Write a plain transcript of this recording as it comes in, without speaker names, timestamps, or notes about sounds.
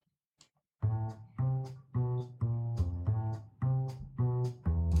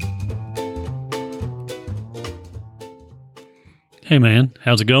Hey man,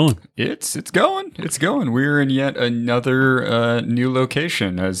 how's it going? It's going. It's going. We're in yet another new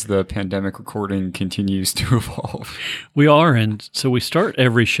location as the pandemic recording continues to evolve. We are, and so we start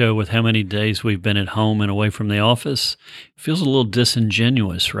every show with how many days we've been at home and away from the office. It feels a little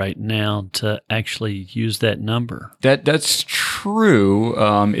disingenuous right now to actually use that number. That's true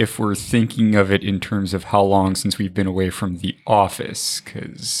if we're thinking of it in terms of how long since we've been away from the office,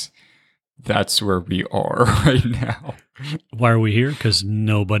 because that's where we are right now. Why are we here? Because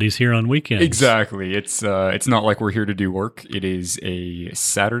nobody's here on weekends. Exactly. It's not like we're here to do work. It is a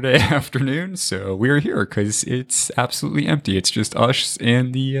Saturday afternoon, so we're here because it's absolutely empty. It's just us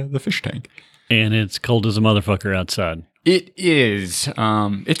and the fish tank. And it's cold as a motherfucker outside. It is.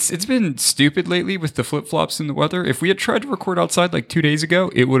 It's been stupid lately with the flip-flops in the weather. If we had tried to record outside like 2 days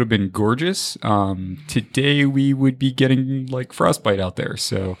ago, it would have been gorgeous. Today we would be getting like frostbite out there,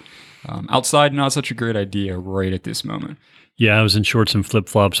 so outside not such a great idea right at this moment. Yeah, I was in shorts and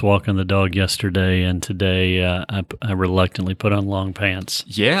flip-flops walking the dog yesterday, and today I reluctantly put on long pants.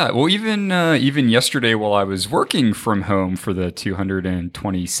 Yeah, well, even yesterday while I was working from home for the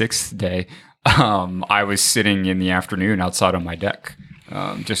 226th day, I was sitting in the afternoon outside on my deck,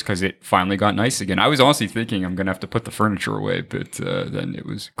 just because it finally got nice again. I was honestly thinking I'm going to have to put the furniture away, but then it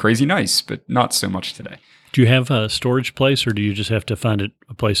was crazy nice, but not so much today. Do you have a storage place, or do you just have to find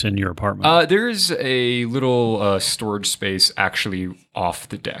a place in your apartment? There's a little storage space actually off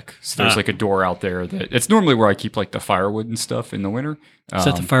the deck. So there's like a door out there that it's normally where I keep like the firewood and stuff in the winter. Is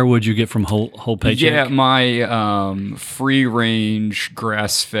that the firewood you get from Whole Paycheck? Yeah, my free range,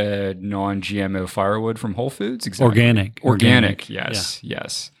 grass fed, non GMO firewood from Whole Foods. Exactly. Organic. Yes. Yeah.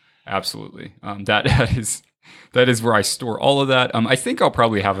 Yes. Absolutely. That is where I store all of that. I think I'll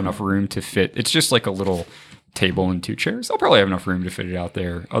probably have enough room to fit. It's just like a little table and 2 chairs. I'll probably have enough room to fit it out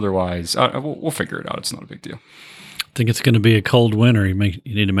there. Otherwise, we'll figure it out. It's not a big deal. I think it's going to be a cold winter. You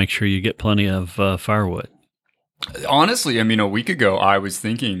need to make sure you get plenty of firewood. Honestly, I mean, a week ago, I was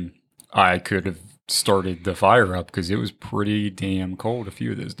thinking I could have started the fire up because it was pretty damn cold a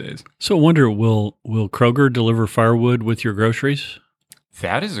few of those days. So I wonder, will Kroger deliver firewood with your groceries?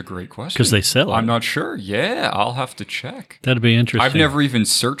 That is a great question. Because they sell it. I'm not sure. Yeah, I'll have to check. That'd be interesting. I've never even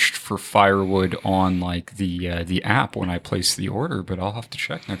searched for firewood on like the app when I place the order, but I'll have to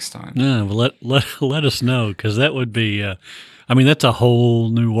check next time. Yeah, well, let us know, because that would be. That's a whole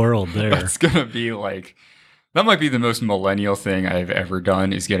new world there. That's gonna be like, that might be the most millennial thing I've ever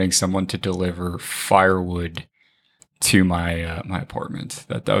done, is getting someone to deliver firewood to my my apartment.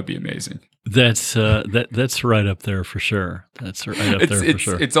 That would be amazing. That's right up there for sure. That's right up there for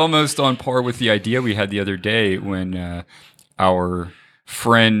sure. It's almost on par with the idea we had the other day when our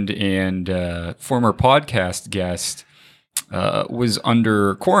friend and former podcast guest was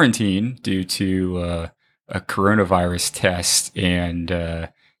under quarantine due to a coronavirus test, and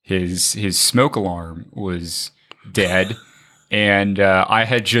his smoke alarm was dead. And I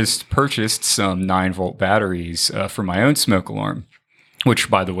had just purchased some 9-volt batteries for my own smoke alarm,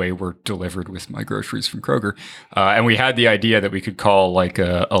 which, by the way, were delivered with my groceries from Kroger. And we had the idea that we could call like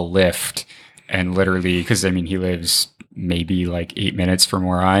a Lyft, and literally, because I mean, he lives maybe like 8 minutes from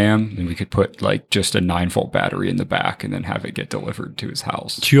where I am, and we could put like just a 9-volt battery in the back and then have it get delivered to his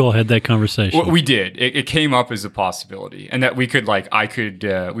house. So you all had that conversation? Well, we did. It came up as a possibility, and that we could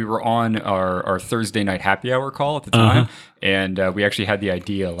we were on our Thursday night happy hour call at the time, and we actually had the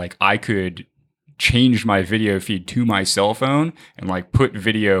idea like I could change my video feed to my cell phone and like put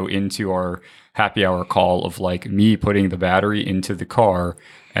video into our happy hour call of like me putting the battery into the car,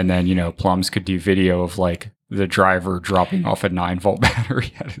 and then Plums could do video of like the driver dropping off a 9-volt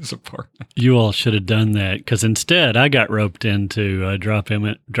battery at his apartment. You all should have done that, because instead I got roped into dropping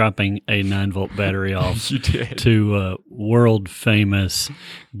a 9-volt battery off. You did. To world famous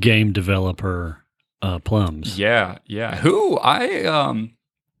game developer Plums. Yeah. Who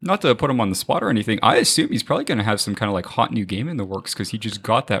not to put him on the spot or anything, I assume he's probably going to have some kind of like hot new game in the works, because he just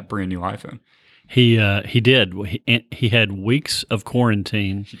got that brand new iPhone. He did. He had weeks of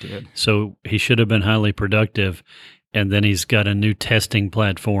quarantine. He did. So he should have been highly productive. And then he's got a new testing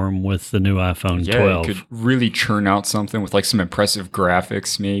platform with the new iPhone 12. Yeah, he could really churn out something with like some impressive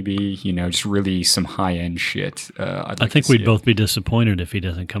graphics, maybe, just really some high-end shit. I think we'd both be disappointed if he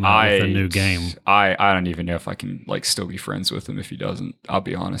doesn't come out with a new game. I don't even know if I can like still be friends with him if he doesn't. I'll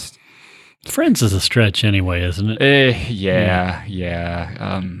be honest. Friends is a stretch anyway, isn't it? Yeah.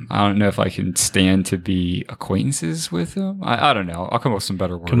 I don't know if I can stand to be acquaintances with him. I don't know. I'll come up with some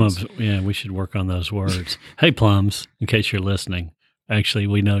better words. We should work on those words. Hey, Plums, in case you're listening. Actually,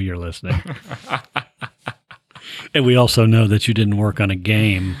 we know you're listening. And we also know that you didn't work on a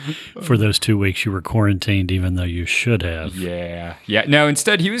game for those 2 weeks you were quarantined, even though you should have. Yeah. No,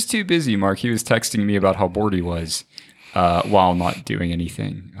 instead, he was too busy, Mark. He was texting me about how bored he was while not doing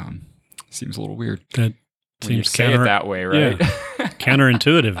anything. Seems a little weird. That when you seems say it that way, right? Yeah.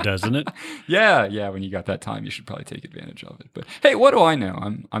 Counterintuitive, doesn't it? Yeah. When you got that time, you should probably take advantage of it. But hey, what do I know?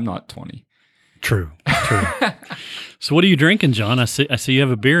 I'm not 20. True. So what are you drinking, John? I see you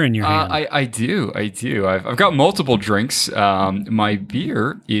have a beer in your hand. I do. I've got multiple drinks. My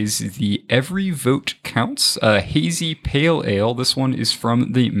beer is the Every Vote Counts Hazy Pale Ale. This one is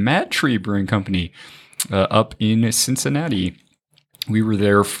from the Mad Tree Brewing Company up in Cincinnati. We were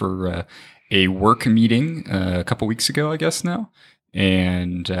there for a work meeting a couple weeks ago, I guess now.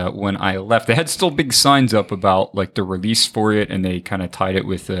 And when I left, they had still big signs up about like the release for it, and they kind of tied it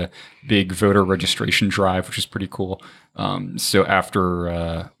with a big voter registration drive, which is pretty cool. So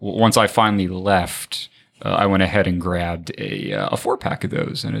after once I finally left, I went ahead and grabbed a 4-pack of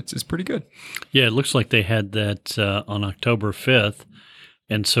those, and it's pretty good. Yeah, it looks like they had that on October 5th.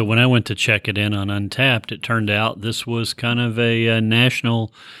 And so when I went to check it in on Untapped, it turned out this was kind of a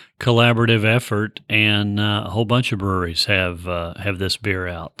national collaborative effort, and a whole bunch of breweries have this beer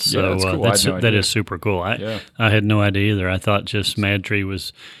out. So that's cool. that is super cool. I had no idea either. I thought just Mad Tree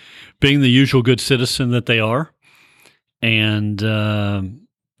was being the usual good citizen that they are, and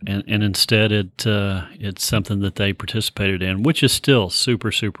instead it's something that they participated in, which is still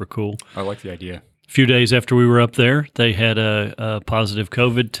super, super cool. I like the idea. A few days after we were up there, they had a positive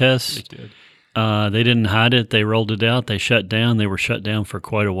COVID test. They did. They didn't hide it. They rolled it out. They shut down. They were shut down for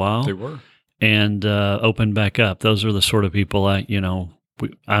quite a while. They were. And opened back up. Those are the sort of people I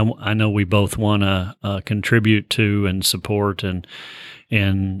know we both want to contribute to and support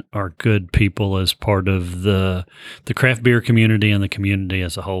and are good people as part of the craft beer community and the community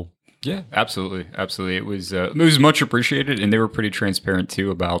as a whole. Yeah, absolutely. It was much appreciated, and they were pretty transparent too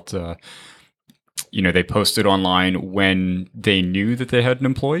about. They posted online when they knew that they had an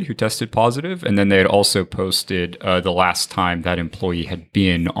employee who tested positive, and then they had also posted the last time that employee had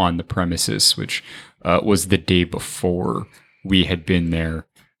been on the premises, which was the day before we had been there.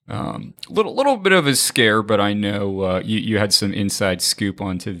 Little bit of a scare, but I know you had some inside scoop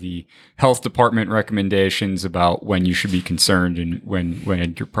onto the health department recommendations about when you should be concerned and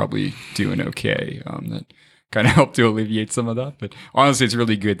when you're probably doing okay. That kind of helped to alleviate some of that. But honestly, it's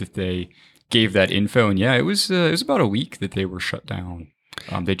really good that they gave that info, and it was about a week that they were shut down.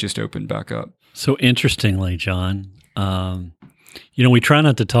 They just opened back up. So interestingly, John, we try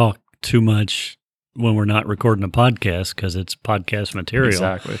not to talk too much when we're not recording a podcast because it's podcast material.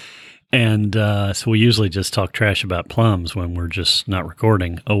 Exactly. And so we usually just talk trash about plums when we're just not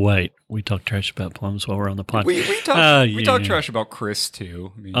recording. Oh, wait, we talk trash about plums while we're on the podcast. We talk trash about Chris,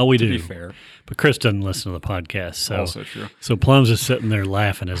 too. We do. To be fair. But Chris doesn't listen to the podcast. So, also true. So Plums is sitting there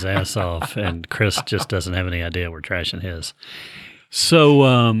laughing his ass off, and Chris just doesn't have any idea we're trashing his.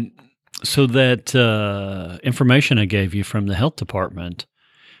 So, so that information I gave you from the health department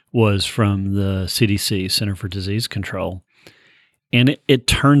was from the CDC, Center for Disease Control. And it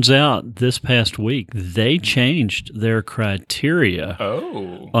turns out this past week, they changed their criteria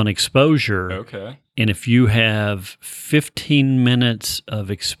on exposure. Okay. And if you have 15 minutes of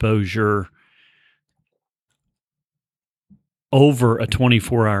exposure over a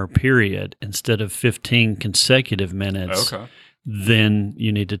 24-hour period instead of 15 consecutive minutes, then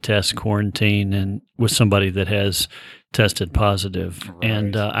you need to test, quarantine, and with somebody that has tested positive. Right.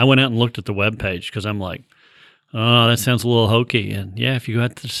 And I went out and looked at the webpage because I'm like, oh, that sounds a little hokey. And yeah, if you go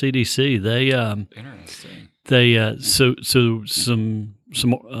out to the CDC, they interesting. So some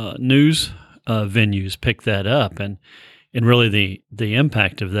news venues picked that up, and really the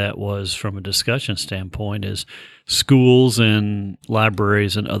impact of that was, from a discussion standpoint, is schools and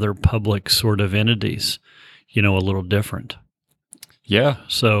libraries and other public sort of entities, a little different. Yeah.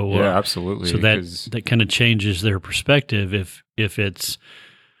 So absolutely. So that kind of changes their perspective if it's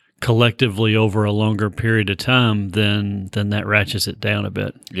collectively over a longer period of time, then that ratchets it down a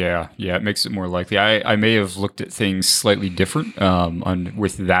bit. Yeah, it makes it more likely. I may have looked at things slightly different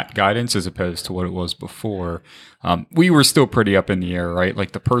with that guidance as opposed to what it was before. We were still pretty up in the air, right?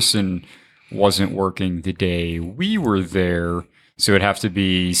 Like the person wasn't working the day we were there, so it'd have to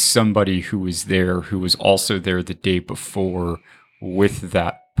be somebody who was there who was also there the day before with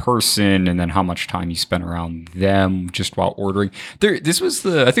that person, and then how much time you spent around them just while ordering. This was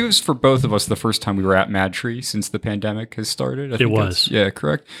I think it was for both of us the first time we were at Mad Tree since the pandemic has started. It was. Yeah,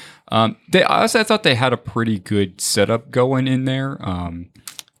 correct. I thought they had a pretty good setup going in there.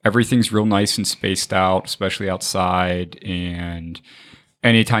 Everything's real nice and spaced out, especially outside, and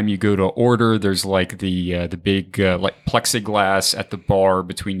anytime you go to order, there's like the big like plexiglass at the bar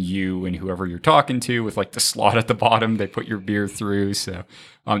between you and whoever you're talking to, with like the slot at the bottom they put your beer through. So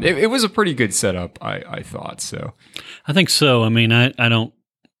it was a pretty good setup, I thought. So I think so. I mean, I don't,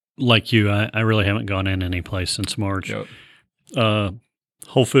 like you, I really haven't gone in any place since March. Yep.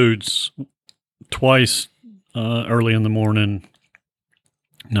 Whole Foods twice early in the morning.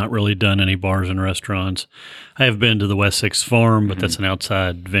 Not really done any bars and restaurants. I have been to the West Six Farm, but that's an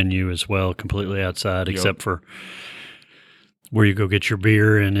outside venue as well, completely outside, except for where you go get your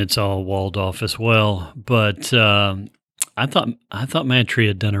beer, and it's all walled off as well. But I thought Mad Tree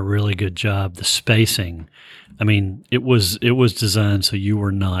had done a really good job. The spacing, I mean, it was designed so you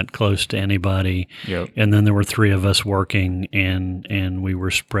were not close to anybody. Yep. And then there were three of us working, and we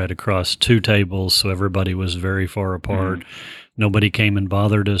were spread across two tables, so everybody was very far apart. Nobody came and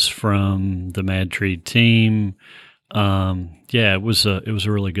bothered us from the Mad Tree team. It was a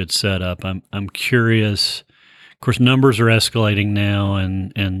really good setup. I'm curious. Of course, numbers are escalating now,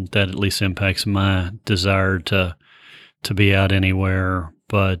 and that at least impacts my desire to be out anywhere.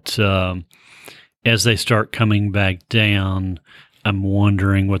 But as they start coming back down, I'm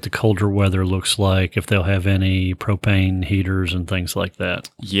wondering what the colder weather looks like, if they'll have any propane heaters and things like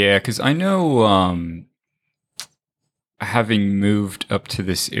that. Yeah, because I know having moved up to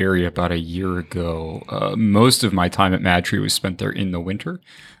this area about a year ago, most of my time at Mad Tree was spent there in the winter.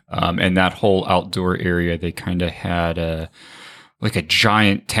 And that whole outdoor area, they kind of had a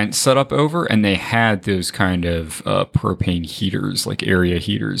giant tent set up over, and they had those kind of propane heaters, like area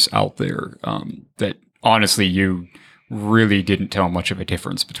heaters out there, that honestly you really didn't tell much of a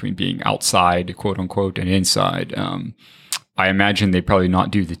difference between being outside, quote unquote, and inside. I imagine they probably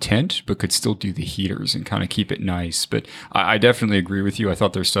not do the tent, but could still do the heaters and kind of keep it nice. But I definitely agree with you. I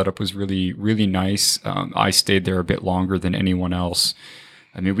thought their setup was really, really nice. I stayed there a bit longer than anyone else.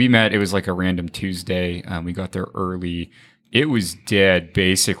 I mean, it was like a random Tuesday. We got there early. It was dead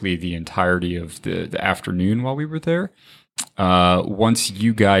basically the entirety of the afternoon while we were there. Once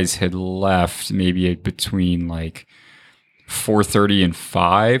you guys had left, maybe between like 4:30 and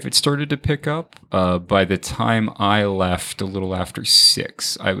 5, it started to pick up. By the time I left, a little after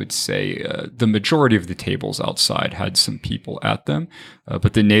 6, I would say the majority of the tables outside had some people at them.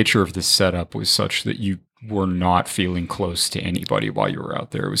 But the nature of the setup was such that you were not feeling close to anybody while you were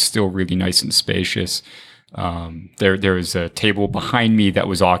out there. It was still really nice and spacious. There was a table behind me that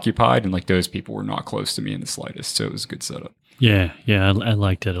was occupied, and like those people were not close to me in the slightest. So it was a good setup. Yeah, I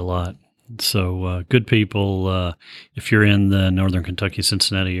liked it a lot. So good people. If you're in the Northern Kentucky,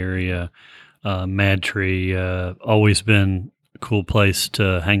 Cincinnati area, Mad Tree, always been a cool place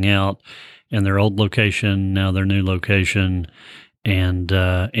to hang out. And their old location, now their new location, and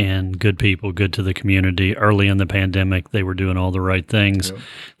good people, good to the community. Early in the pandemic, they were doing all the right things. Yep.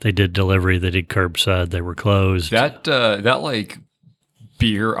 They did delivery, they did curbside, they were closed. That like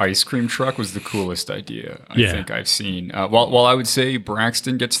beer ice cream truck was the coolest idea I think I've seen. While I would say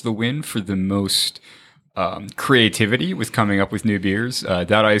Braxton gets the win for the most creativity with coming up with new beers,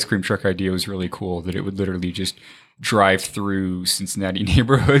 that ice cream truck idea was really cool, that it would literally just drive through Cincinnati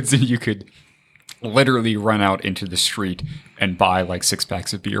neighborhoods and you could literally run out into the street and buy like 6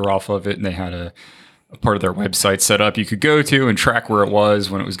 packs of beer off of it. And they had a part of their website set up you could go to and track where it was,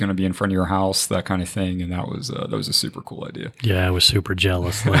 when it was going to be in front of your house, that kind of thing. And that was a super cool idea. Yeah, I was super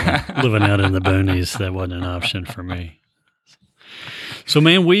jealous living out in the boonies. That wasn't an option for me. So,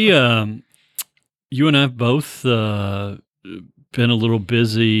 man, you and I have both been a little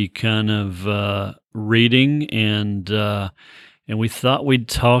busy kind of reading, and we thought we'd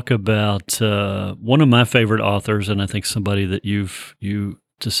talk about one of my favorite authors, and I think somebody that you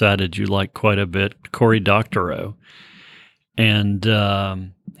decided you like quite a bit, Cory Doctorow. And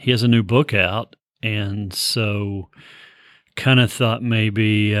he has a new book out, and so kind of thought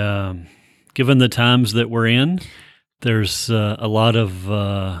maybe, given the times that we're in, there's a lot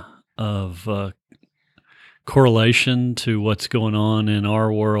of correlation to what's going on in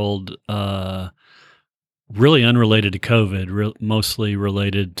our world, really unrelated to COVID, mostly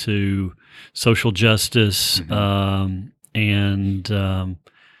related to social justice, and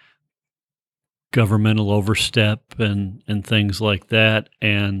governmental overstep and things like that.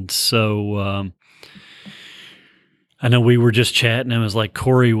 And so I know we were just chatting, and it was like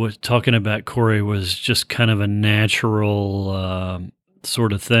Cory was just kind of a natural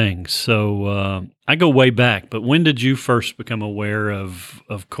sort of thing. So I go way back, but when did you first become aware of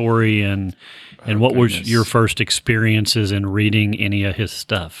Cory, and what were your first experiences in reading any of his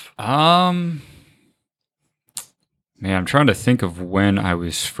stuff? Man, I'm trying to think of when I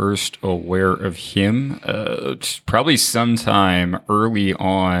was first aware of him. Probably sometime early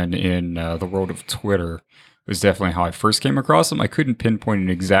on in the world of Twitter was definitely how I first came across him. I couldn't pinpoint an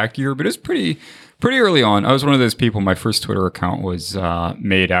exact year, but it was pretty early on. I was one of those people. My first Twitter account was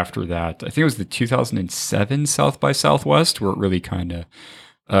made after that. I think it was the 2007 South by Southwest, where it really kind of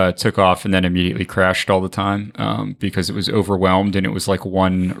took off and then immediately crashed all the time because it was overwhelmed, and it was like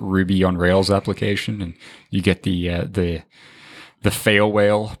one Ruby on Rails application, and you get the fail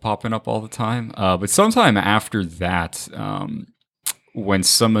whale popping up all the time. But sometime after that, when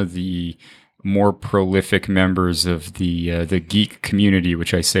some of the more prolific members of the geek community,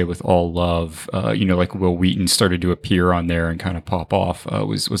 which I say with all love, like Will Wheaton started to appear on there and kind of pop off,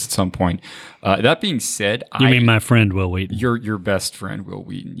 was at some point. That being said, you mean my friend Will Wheaton? Your best friend Will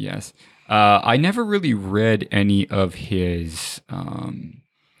Wheaton, yes. I never really read any of his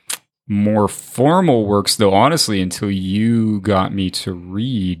more formal works, though, honestly, until you got me to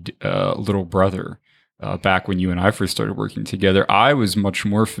read Little Brother. Back when you and I first started working together, I was much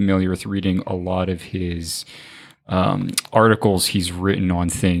more familiar with reading a lot of his articles he's written on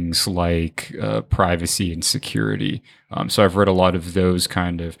things like privacy and security. So I've read a lot of those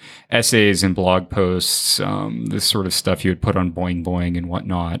kind of essays and blog posts, this sort of stuff he would put on Boing Boing and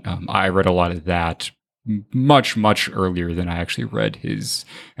whatnot. I read a lot of that much, much earlier than I actually read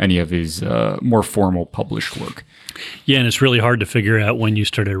any of his more formal published work. Yeah, and it's really hard to figure out when you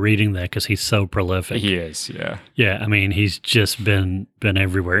started reading that because he's so prolific. He is, yeah. Yeah, I mean, he's just been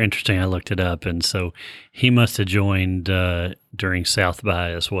everywhere. Interesting, I looked it up, and so he must have joined during South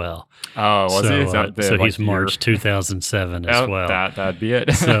by as well. Oh, was he? Is that so he's March 2007 as well. That'd be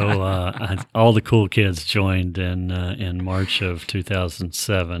it. So all the cool kids joined in March of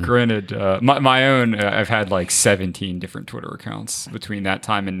 2007. Granted, my own, I've had like 17 different Twitter accounts between that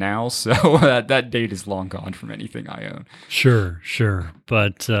time and now, so that date is long gone from anything I own. Sure.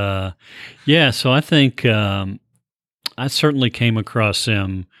 But yeah, so I think I certainly came across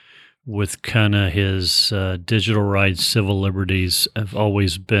him with kind of his digital rights, civil liberties. I've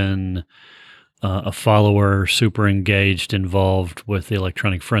always been a follower, super engaged, involved with the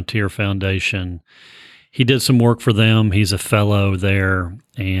Electronic Frontier Foundation. He did some work for them. He's a fellow there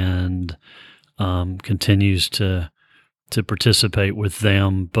and continues to participate with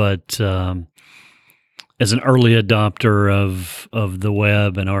them. But as an early adopter of the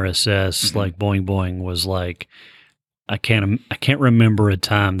web and RSS, like Boing Boing was like, I can't remember a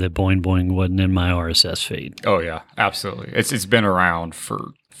time that Boing Boing wasn't in my RSS feed. Oh yeah, absolutely. It's been around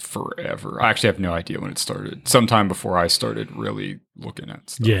for forever. I actually have no idea when it started. Sometime before I started really looking at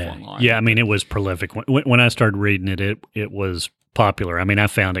stuff online. Yeah. I mean, it was prolific. When I started reading it was popular. I mean, I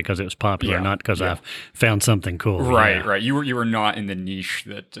found it because it was popular, not because I found something cool. Right. You were not in the niche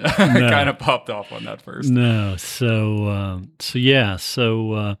that kind of popped off on that first. No.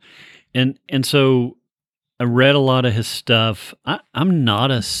 And so I read a lot of his stuff. I'm not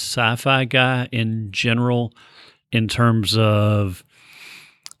a sci-fi guy in general, in terms of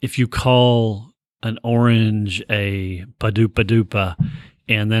if you call an orange a Padoopa,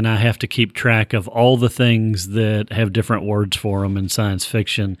 and then I have to keep track of all the things that have different words for them in science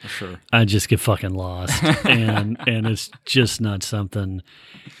fiction. Sure. I just get fucking lost, and it's just not something.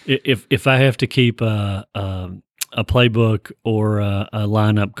 If I have to keep a playbook or a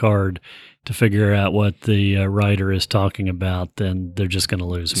lineup card to figure out what the writer is talking about, then they're just going to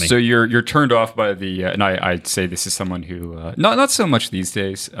lose me. So you're turned off by the, and I'd say this is someone who, not so much these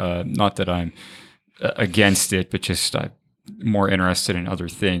days, not that I'm against it, but just I'm more interested in other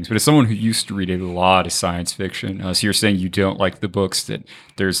things. But as someone who used to read a lot of science fiction, so you're saying you don't like the books that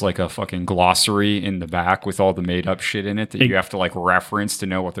there's like a fucking glossary in the back with all the made up shit in it that you have to like reference to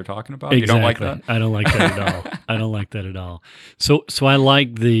know what they're talking about? Exactly. You don't like that? I don't like that at all. I don't like that at all. So I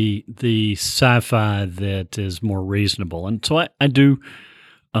like the sci-fi that is more reasonable. And so I do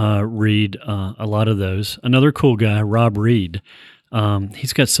read a lot of those. Another cool guy, Rob Reed,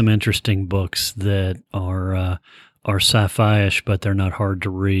 he's got some interesting books that are sci-fi-ish, but they're not hard to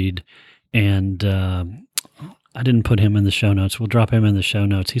read. And I didn't put him in the show notes. We'll drop him in the show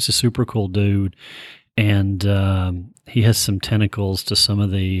notes. He's a super cool dude. And he has some tentacles to some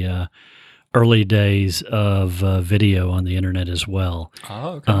of the early days of video on the internet as well.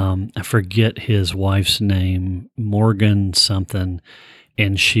 Oh, okay. I forget his wife's name, Morgan something,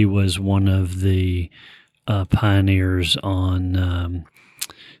 and she was one of the pioneers on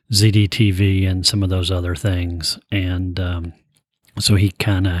ZDTV and some of those other things. And so he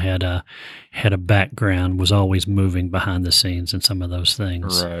kind of had a background, was always moving behind the scenes in some of those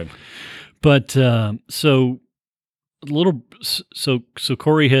things. Right. But so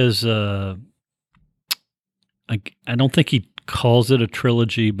Corey has I don't think he calls it a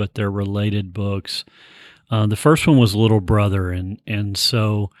trilogy, but they're related books. The first one was Little Brother, and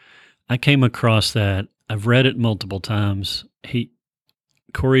so I came across that. I've read it multiple times.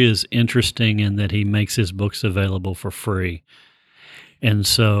 Corey is interesting in that he makes his books available for free. And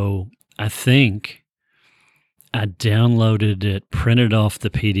so I think I downloaded it, printed off the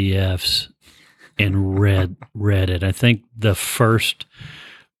PDFs, and read it. I think the first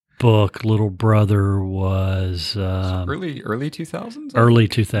book, Little Brother, was early 2000s. Early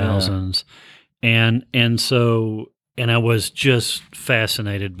 2000s, and I was just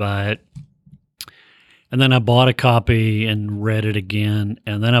fascinated by it. And then I bought a copy and read it again,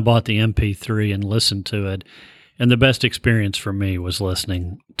 and then I bought the MP3 and listened to it. And the best experience for me was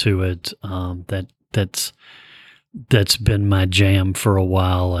listening to it. That's been my jam for a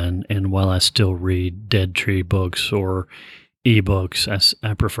while, and while I still read Dead Tree books or ebooks,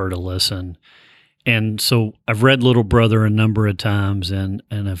 I prefer to listen. And so I've read Little Brother a number of times, and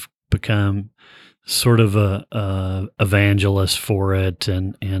I've become sort of a evangelist for it,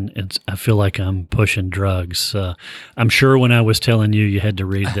 and I feel like I'm pushing drugs. I'm sure when I was telling you had to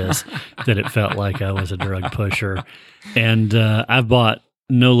read this, that it felt like I was a drug pusher. And I've bought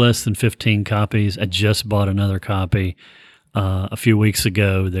no less than 15 copies. I just bought another copy a few weeks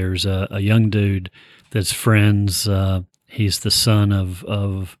ago. There's a young dude that's friends. He's the son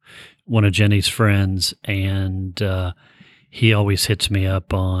of one of Jenny's friends, and he always hits me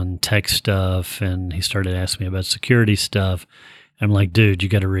up on tech stuff, and he started asking me about security stuff. I'm like, dude, you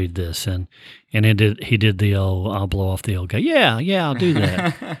got to read this. And he did the old, I'll blow off the old guy. Yeah, I'll do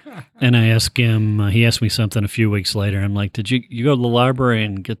that. And I asked him, he asked me something a few weeks later. I'm like, did you go to the library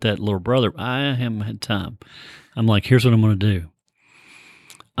and get that Little Brother? I haven't had time. I'm like, here's what I'm going to do.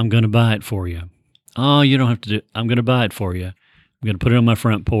 I'm going to buy it for you. Oh, you don't have to do it. I'm going to buy it for you. I'm going to put it on my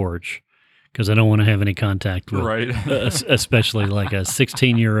front porch, because I don't want to have any contact with, right. Especially like a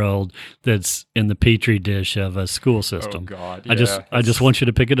 16-year-old that's in the petri dish of a school system. Oh God! Yeah, I just want you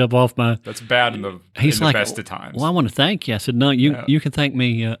to pick it up off my. That's bad in the best of times. Well, I want to thank you. I said, no, you can thank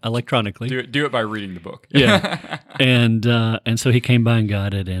me electronically. Do it by reading the book. Yeah, and so he came by and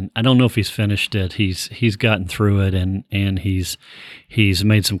got it, and I don't know if he's finished it. He's gotten through it, and he's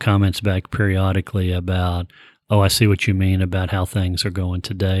made some comments back periodically about, oh, I see what you mean about how things are going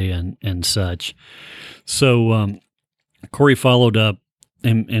today and such. So Corey followed up,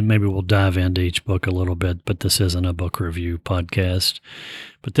 and maybe we'll dive into each book a little bit, but this isn't a book review podcast.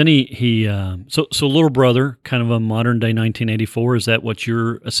 But then so Little Brother, kind of a modern day 1984. Is that what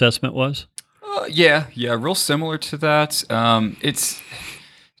your assessment was? Yeah, real similar to that.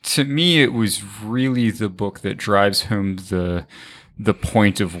 To me, it was really the book that drives home the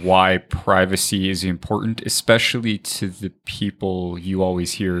point of why privacy is important, especially to the people you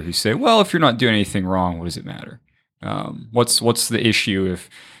always hear who say, well, if you're not doing anything wrong, what does it matter? What's the issue if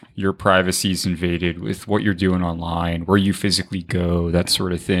your privacy is invaded with what you're doing online, where you physically go, that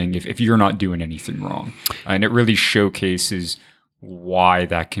sort of thing, if you're not doing anything wrong? And it really showcases why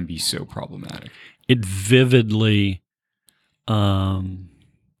that can be so problematic. It vividly showcased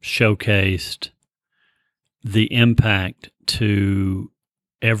the impact to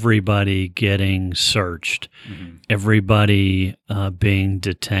everybody getting searched, everybody being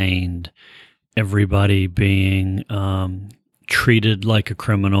detained, everybody being treated like a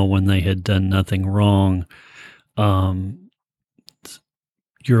criminal when they had done nothing wrong. Your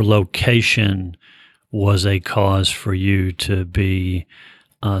location was a cause for you to be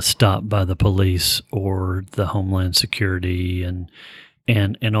stopped by the police or the Homeland Security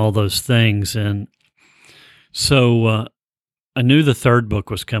and all those things. And so I knew the third book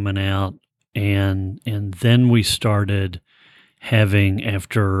was coming out, and then we started having,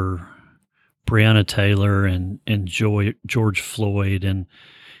 after Breonna Taylor and George Floyd and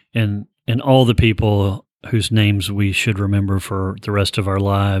all the people whose names we should remember for the rest of our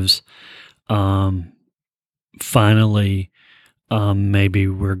lives, finally, maybe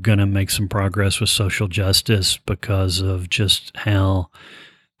we're going to make some progress with social justice because of just how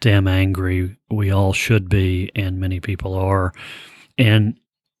damn angry we all should be, and many people are. And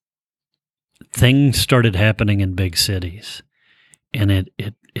things started happening in big cities, and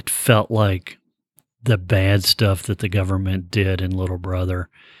it felt like the bad stuff that the government did in Little Brother.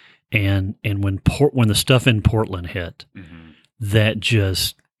 And when the stuff in Portland hit,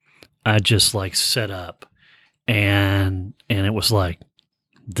 that I just like set up, and it was like,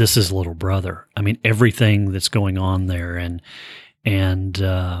 this is Little Brother. I mean, everything that's going on there, and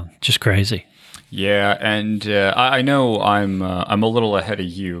just crazy. Yeah, and I know I'm a little ahead of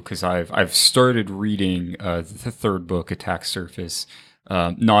you, because I've started reading the third book, Attack Surface.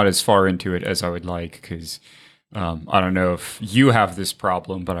 Not as far into it as I would like, because I don't know if you have this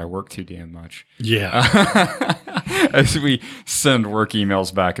problem, but I work too damn much. Yeah. As we send work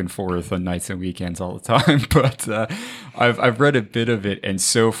emails back and forth on nights and weekends all the time. But I've read a bit of it, and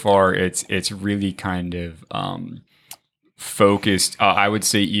so far it's really kind of focused. I would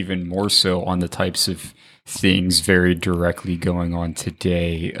say even more so on the types of things very directly going on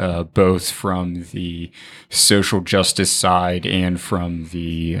today, both from the social justice side and from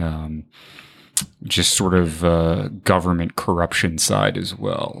the just sort of government corruption side as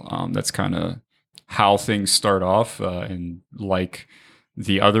well. That's kind of how things start off, and like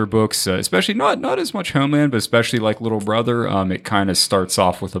the other books, especially not as much Homeland, but especially like Little Brother, it kind of starts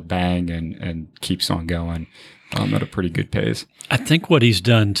off with a bang and keeps on going at a pretty good pace. I think what he's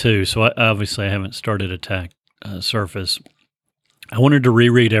done too, so obviously I haven't started Attack Surface. I wanted to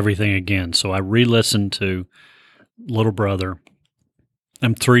reread everything again, so I re-listened to Little Brother.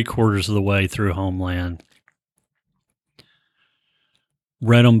 I'm 3/4 of the way through Homeland.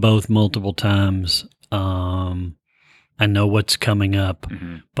 Read them both multiple times. I know what's coming up,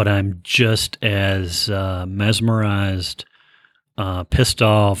 but I'm just as mesmerized, pissed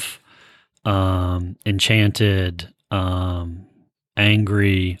off, enchanted,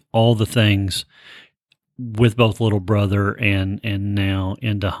 angry, all the things with both Little Brother and now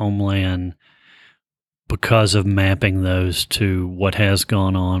into Homeland, because of mapping those to what has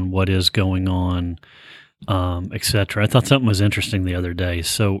gone on, what is going on, etc. I thought something was interesting the other day.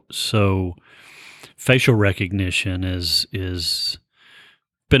 So facial recognition is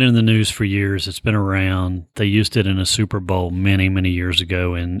been in the news for years. It's been around. They used it in a Super Bowl many years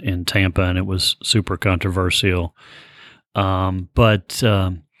ago in Tampa, and it was super controversial. But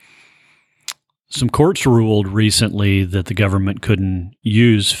some courts ruled recently that the government couldn't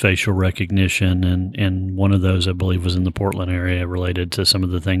use facial recognition, and one of those, I believe, was in the Portland area related to some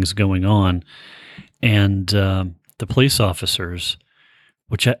of the things going on. And the police officers,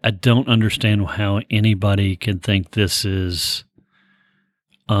 which I don't understand how anybody can think this is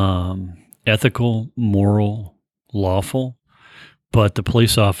ethical, moral, lawful, but the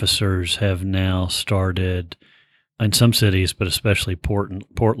police officers have now started, in some cities, but especially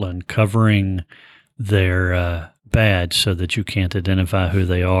Portland, covering their badge so that you can't identify who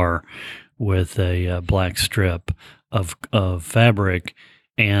they are with a black strip of fabric.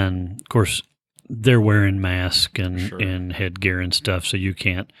 And, of course, they're wearing masks and headgear and stuff, so you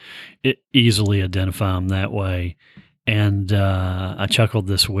can't easily identify them that way. And I chuckled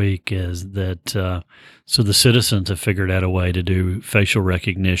this week is that so the citizens have figured out a way to do facial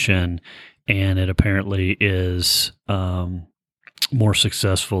recognition, and it apparently is more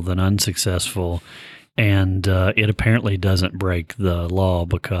successful than unsuccessful. And it apparently doesn't break the law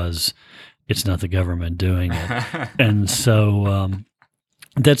because it's not the government doing it. And so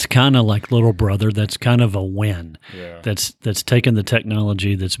that's kind of like Little Brother. That's kind of a win. Yeah. That's taken the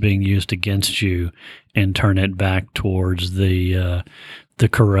technology that's being used against you and turn it back towards the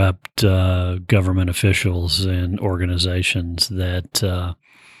corrupt government officials and organizations that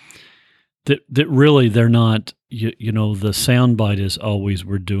really they're not. You know, the soundbite is always,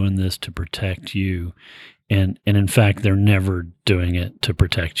 we're doing this to protect you. And in fact, they're never doing it to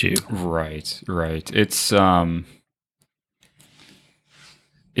protect you. Right.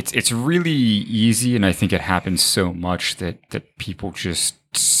 It's really easy, and I think it happens so much that people just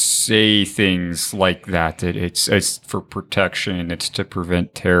say things like that it's for protection, it's to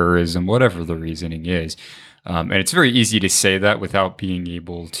prevent terrorism, whatever the reasoning is. And it's very easy to say that without being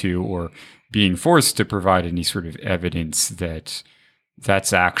able to, or being forced to provide any sort of evidence that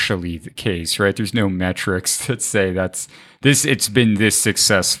that's actually the case, right? There's no metrics that say it's been this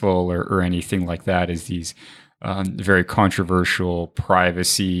successful or anything like that, as these very controversial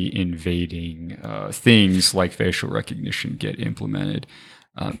privacy invading things like facial recognition get implemented.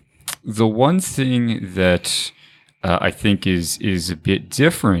 The one thing that I think is a bit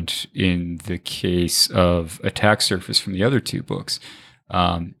different in the case of Attack Surface from the other two books.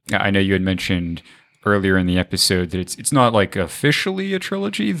 I know you had mentioned earlier in the episode that it's not like officially a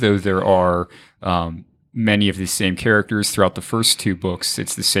trilogy, though there are many of the same characters throughout the first two books.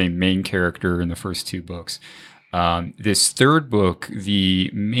 It's the same main character in the first two books. This third book,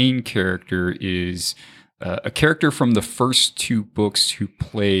 the main character is a character from the first two books who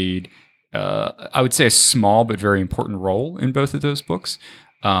played, I would say, a small but very important role in both of those books.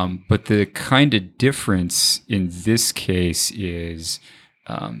 But the kind of difference in this case is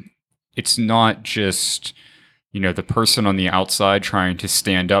it's not just, the person on the outside trying to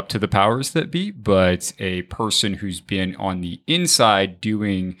stand up to the powers that be, but a person who's been on the inside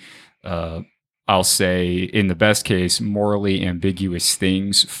doing I'll say, in the best case, morally ambiguous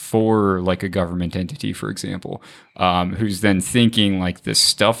things for like a government entity, for example, who's then thinking like the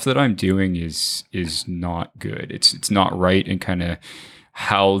stuff that I'm doing is not good. It's not right, and kind of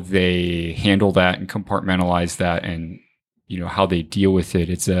how they handle that and compartmentalize that, and how they deal with it.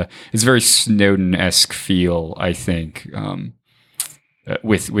 It's a very Snowden-esque feel, I think,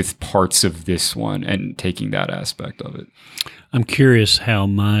 with parts of this one and taking that aspect of it. I'm curious how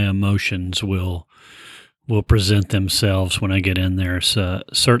my emotions will present themselves when I get in there. So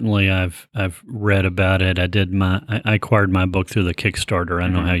certainly I've read about it. I acquired my book through the Kickstarter. I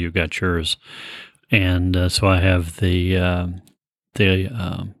know how you got yours. And so I have the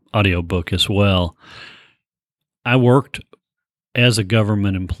audio book as well. I worked as a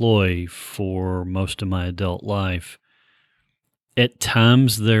government employee for most of my adult life. At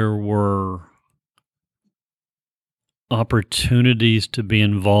times there were opportunities to be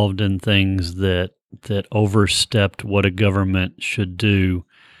involved in things that overstepped what a government should do.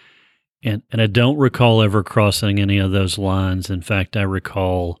 And I don't recall ever crossing any of those lines. In fact, I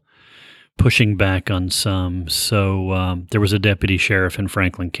recall pushing back on some. So there was a deputy sheriff in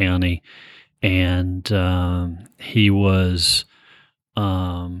Franklin County, and he was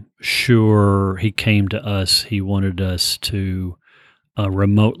sure, he came to us. He wanted us to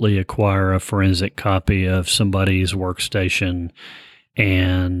remotely acquire a forensic copy of somebody's workstation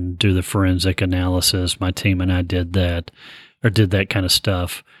and do the forensic analysis. My team and I did that kind of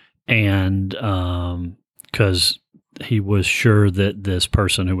stuff. And because he was sure that this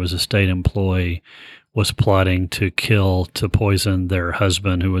person who was a state employee was plotting to poison their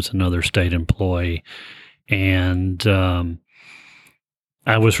husband, who was another state employee. And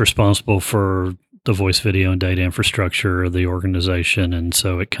I was responsible for the voice, video, and data infrastructure of the organization, and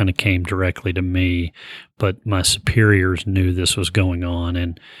so it kind of came directly to me. But my superiors knew this was going on,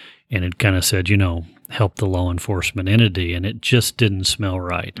 and it kind of said, help the law enforcement entity, and it just didn't smell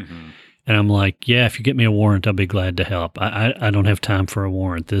right. Mm-hmm. And I'm like, yeah, if you get me a warrant, I'll be glad to help. I don't have time for a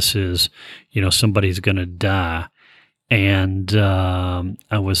warrant. This is, somebody's going to die. And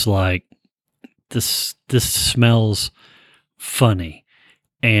I was like, this smells funny.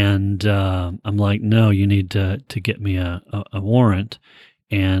 And I'm like, no, you need to get me a warrant,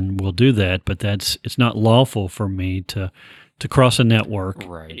 and we'll do that. But it's not lawful for me to cross a network,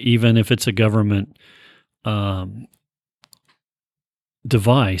 right, even if it's a government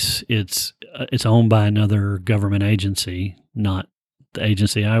device. It's owned by another government agency, not the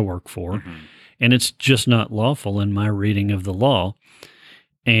agency I work for, mm-hmm. and it's just not lawful in my reading of the law.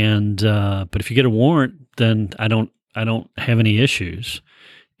 And but if you get a warrant, then I don't have any issues,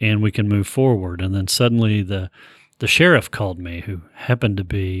 and we can move forward. And then suddenly the sheriff called me, who happened to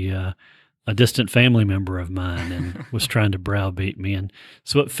be a distant family member of mine, and was trying to browbeat me. And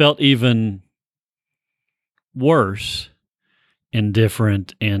so it felt even worse and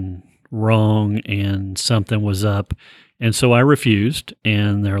different and wrong, and something was up. And so I refused,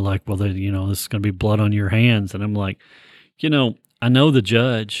 and they're like, well, this is going to be blood on your hands. And I'm like, I know the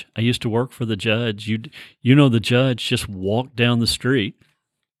judge. I used to work for the judge. You know the judge. Just walk down the street,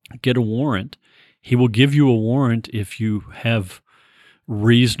 get a warrant. He will give you a warrant if you have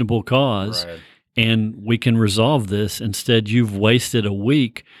reasonable cause, right, and we can resolve this. Instead, you've wasted a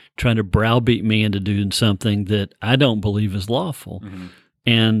week trying to browbeat me into doing something that I don't believe is lawful. Mm-hmm.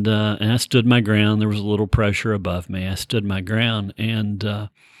 And I stood my ground. There was a little pressure above me. I stood my ground, and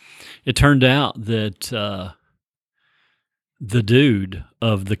it turned out that the dude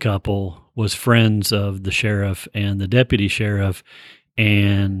of the couple was friends of the sheriff and the deputy sheriff,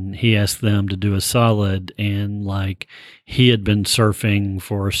 and he asked them to do a solid, and he had been surfing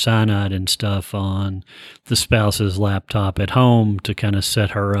for cyanide and stuff on the spouse's laptop at home to kind of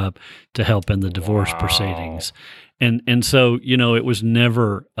set her up to help in the divorce proceedings. And so, it was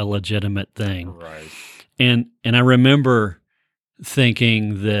never a legitimate thing. Right. And I remember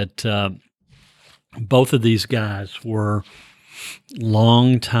thinking that both of these guys were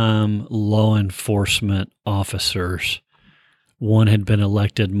longtime law enforcement officers. One had been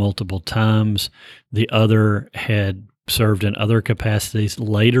elected multiple times. The other had served in other capacities,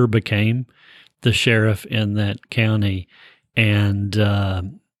 later became the sheriff in that county. And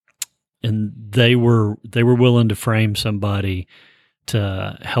they were willing to frame somebody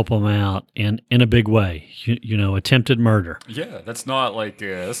to help them out in a big way. Attempted murder. Yeah, that's not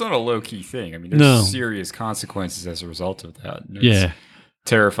that's not a low key thing. I mean, there's serious consequences as a result of that. It's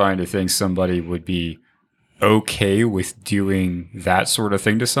terrifying to think somebody would be okay with doing that sort of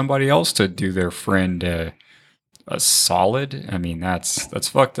thing to somebody else, to do their friend solid, I mean, that's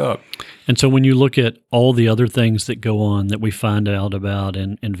fucked up. And so when you look at all the other things that go on that we find out about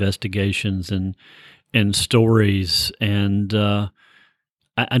in investigations and stories, and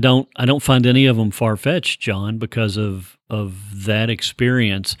I don't find any of them far fetched, John, because of that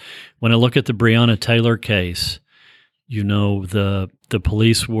experience. When I look at the Breonna Taylor case, the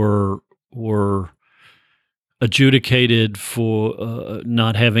police were adjudicated for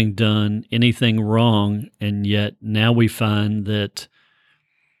not having done anything wrong, and yet now we find that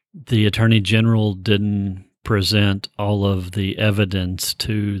the Attorney General didn't present all of the evidence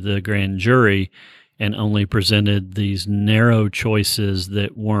to the grand jury and only presented these narrow choices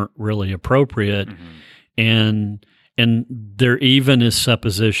that weren't really appropriate. And there even is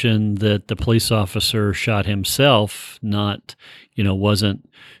supposition that the police officer shot himself, wasn't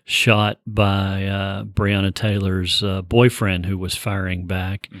shot by Breonna Taylor's boyfriend who was firing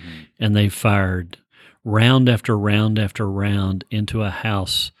back. And they fired round after round after round into a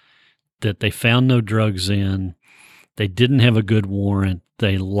house that they found no drugs in. They didn't have a good warrant.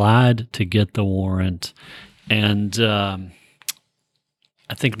 They lied to get the warrant. And I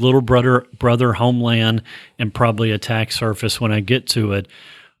think Little Brother, Homeland, and probably Attack Surface, when I get to it,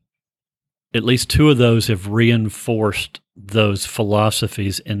 at least two of those have reinforced those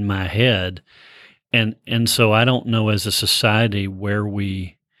philosophies in my head. And so I don't know as a society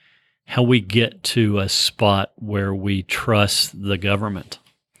how we get to a spot where we trust the government.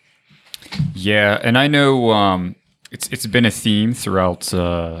 Yeah, and I know it's been a theme throughout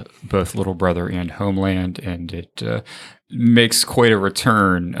both Little Brother and Homeland, and it makes quite a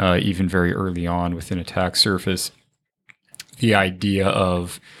return even very early on within Attack Surface. The idea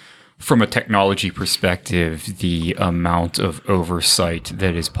of, from a technology perspective, the amount of oversight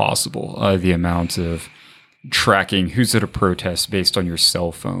that is possible, the amount of tracking who's at a protest based on your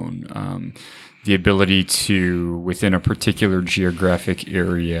cell phone, the ability to, within a particular geographic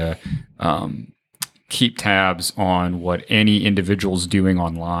area, keep tabs on what any individual's doing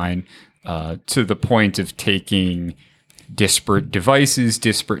online, to the point of taking disparate devices,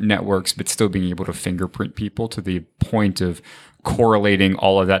 disparate networks, but still being able to fingerprint people, to the point of correlating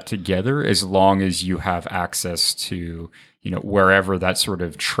all of that together, as long as you have access to, wherever that sort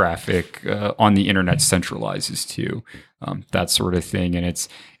of traffic on the internet centralizes to, that sort of thing. And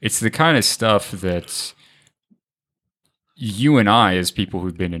it's the kind of stuff that you and I, as people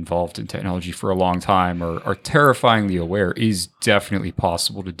who've been involved in technology for a long time, are terrifyingly aware is definitely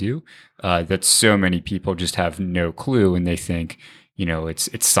possible to do, that so many people just have no clue, and they think,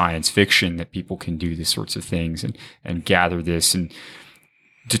 it's science fiction that people can do these sorts of things and gather this and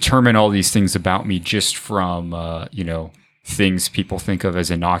determine all these things about me just from, things people think of as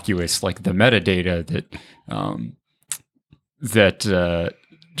innocuous, like the metadata that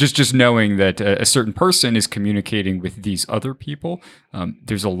just knowing that a certain person is communicating with these other people.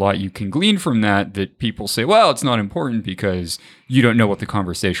 There's a lot you can glean from that people say, well, it's not important because you don't know what the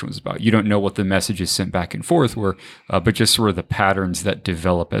conversation was about. You don't know what the messages sent back and forth were, but just sort of the patterns that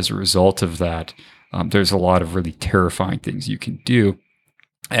develop as a result of that. There's a lot of really terrifying things you can do.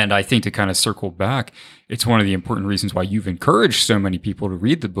 And I think, to kind of circle back, it's one of the important reasons why you've encouraged so many people to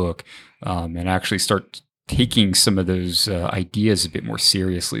read the book, and actually start taking some of those ideas a bit more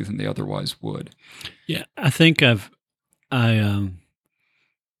seriously than they otherwise would. Yeah, I think a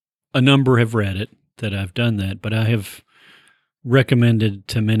number have read it that I've done that, but I have recommended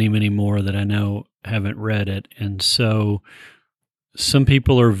to many, many more that I know haven't read it. And so some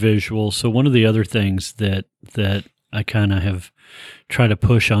people are visual. So one of the other things that I kind of have tried to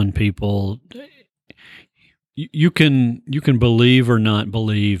push on people, you can believe or not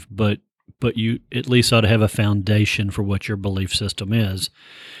believe, but you at least ought to have a foundation for what your belief system is.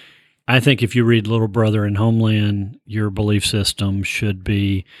 I think if you read Little Brother and Homeland, your belief system should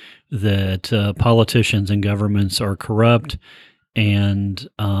be that politicians and governments are corrupt, and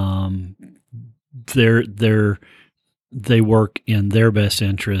they work in their best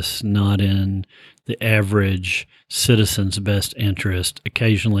interests, not in the average citizen's best interest.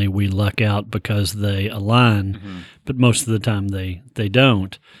 Occasionally we luck out because they align, but most of the time they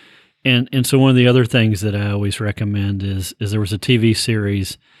don't. And so one of the other things that I always recommend is there was a TV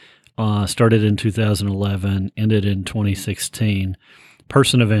series started in 2011, ended in 2016,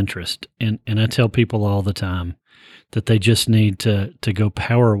 Person of Interest. And I tell people all the time that they just need to go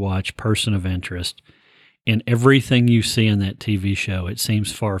power watch Person of Interest. And everything you see in that TV show, it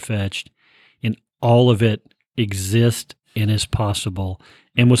seems far-fetched, and all of it exists and is possible,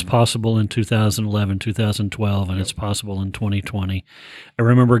 and was possible in 2011, 2012, and it's possible in 2020. I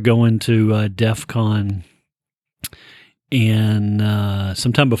remember going to DEF CON, and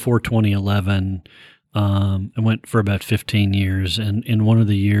sometime before 2011, I went for about 15 years, and in one of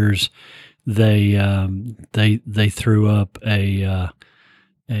the years, they threw up a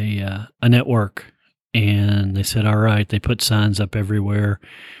network, and they said, "All right." They put signs up everywhere.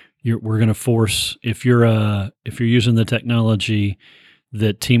 We're going to force if you're using the technology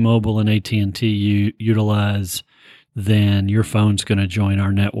that T-Mobile and AT&T utilize, then your phone's going to join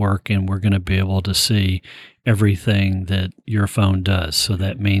our network, and we're going to be able to see everything that your phone does. So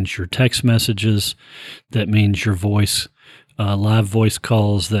that means your text messages, that means your voice, live voice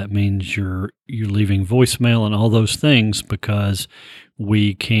calls, that means you're leaving voicemail and all those things, because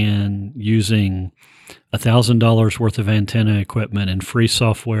we can, using $1,000 worth of antenna equipment and free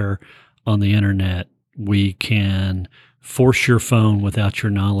software on the internet, we can force your phone without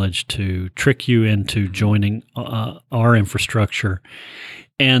your knowledge to trick you into joining our infrastructure.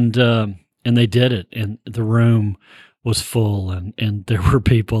 And they did it, and the room was full, and there were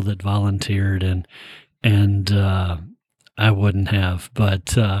people that volunteered, and I wouldn't have,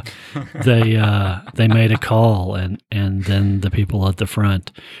 but they made a call, and then the people at the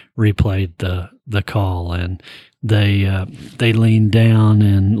front replayed the call, and they leaned down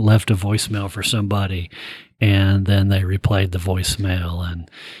and left a voicemail for somebody, and then they replayed the voicemail,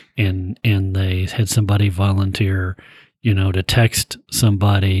 and they had somebody volunteer, to text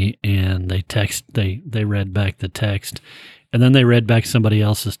somebody, and they read back the text, and then they read back somebody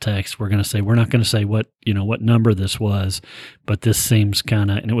else's text. We're not going to say what number this was, but this seems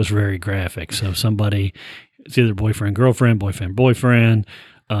and it was very graphic. So somebody, it's either boyfriend, girlfriend, boyfriend,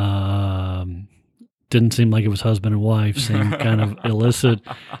 didn't seem like it was husband and wife, seemed kind of illicit,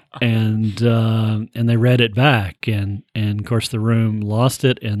 and they read it back, and of course the room lost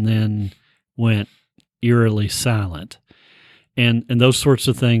it, and then went eerily silent. And those sorts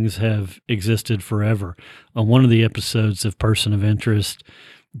of things have existed forever. On one of the episodes of Person of Interest,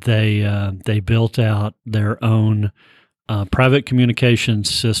 they built out their own private communications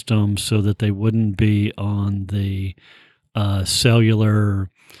system so that they wouldn't be on the cellular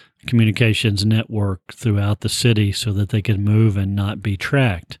communications network throughout the city, so that they could move and not be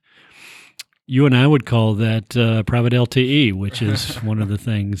tracked. You and I would call that private LTE, which is one of the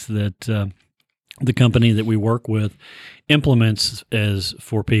things that the company that we work with implements as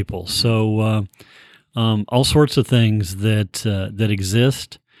for people. So all sorts of things that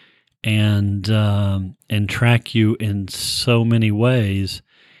exist and track you in so many ways,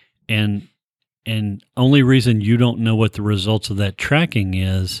 and only reason you don't know what the results of that tracking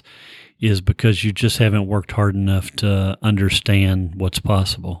is because you just haven't worked hard enough to understand what's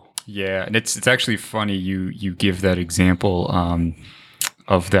possible. Yeah, and it's actually funny you give that example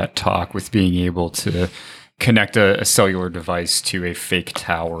of that talk with being able to connect a cellular device to a fake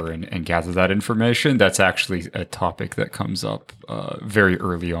tower and gather that information. That's actually a topic that comes up very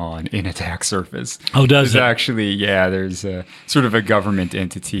early on in attack surface. Oh, does it? Actually, yeah, there's a sort of a government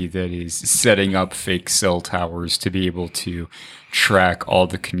entity that is setting up fake cell towers to be able to track all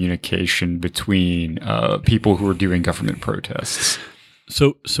the communication between people who are doing government protests.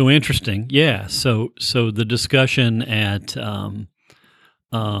 So interesting. Yeah. So the discussion at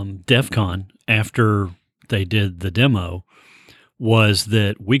DEF CON after they did the demo was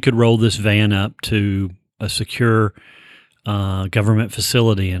that we could roll this van up to a secure government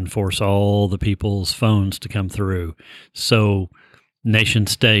facility and force all the people's phones to come through. So nation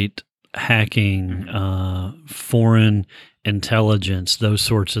state hacking, foreign intelligence, those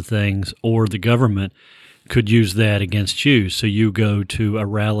sorts of things, or the government could use that against you. So you go to a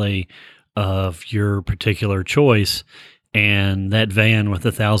rally of your particular choice, and that van with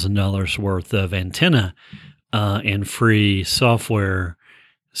 $1,000 worth of antenna and free software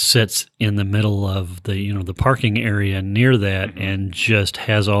sits in the middle of the parking area near that, and just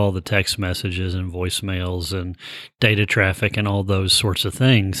has all the text messages and voicemails and data traffic and all those sorts of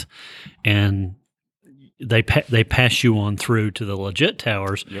things, and they pass you on through to the legit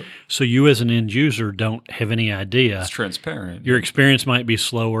towers. Yep. So you as an end user don't have any idea. It's transparent. Your experience might be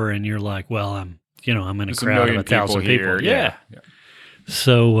slower, and you're like, well, I'm in a crowd of 1,000 people. Yeah.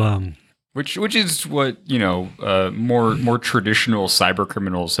 So, which is what more traditional cyber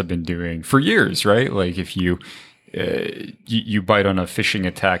criminals have been doing for years, right? Like if you bite on a phishing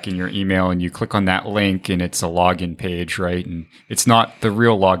attack in your email and you click on that link and it's a login page, right? And it's not the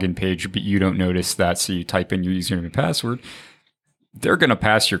real login page, but you don't notice that, so you type in your username and password. They're going to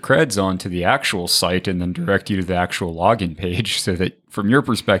pass your creds on to the actual site and then direct you to the actual login page, so that from your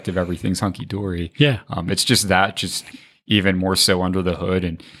perspective, everything's hunky-dory. Yeah. It's just even more so under the hood,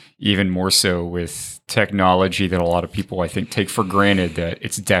 and even more so with technology that a lot of people, I think, take for granted that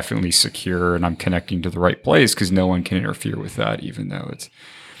it's definitely secure and I'm connecting to the right place, because no one can interfere with that, even though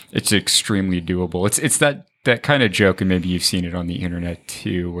it's extremely doable. It's that kind of joke, and maybe you've seen it on the internet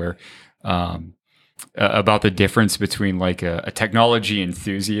too, where about the difference between like a technology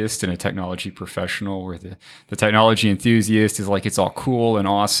enthusiast and a technology professional, where the technology enthusiast is like, it's all cool and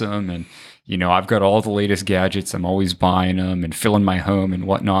awesome, and I've got all the latest gadgets, I'm always buying them and filling my home and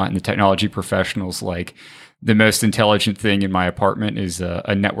whatnot. And the technology professional's like, the most intelligent thing in my apartment is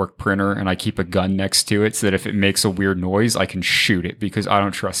a network printer, and I keep a gun next to it so that if it makes a weird noise, I can shoot it because I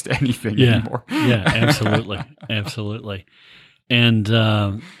don't trust anything anymore. Yeah, absolutely. Absolutely. And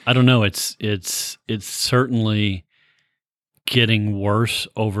I don't know, it's certainly getting worse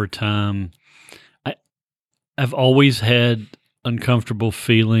over time. I've always had uncomfortable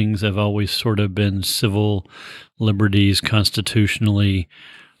feelings. I've always sort of been civil liberties constitutionally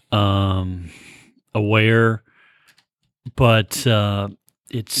aware, but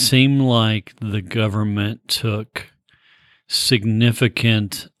it seemed like the government took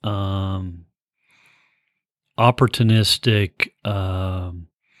significant opportunistic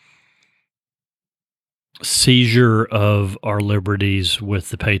seizure of our liberties with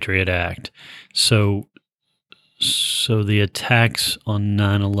the Patriot Act. So the attacks on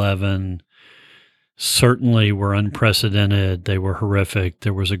 9/11 certainly were unprecedented. They were horrific.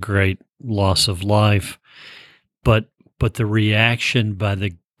 There was a great loss of life, but the reaction by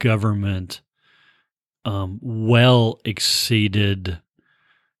the government well exceeded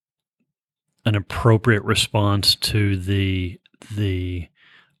an appropriate response to the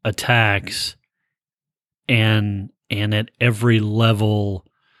attacks, and at every level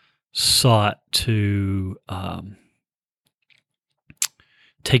sought to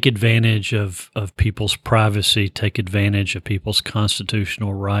take advantage of people's privacy, take advantage of people's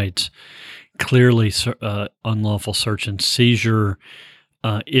constitutional rights. Clearly, unlawful search and seizure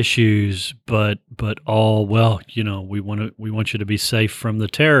issues, but all, well, we want you to be safe from the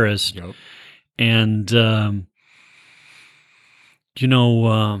terrorists. Yep. And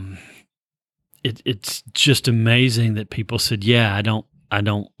it's just amazing that people said, "Yeah, I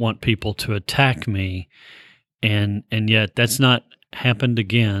don't want people to attack me," and yet that's not happened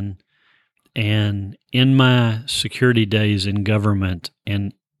again. And in my security days in government,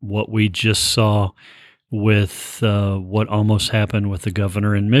 and what we just saw with what almost happened with the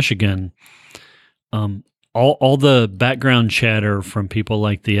governor in Michigan, all the background chatter from people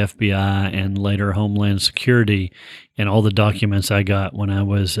like the FBI and later Homeland Security, and all the documents I got when I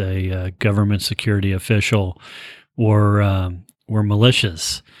was a government security official were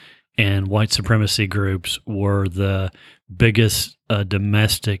militias, and white supremacy groups were the biggest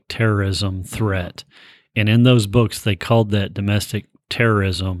domestic terrorism threat. And in those books, they called that domestic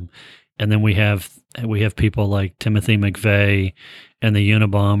terrorism. And then we have people like Timothy McVeigh and the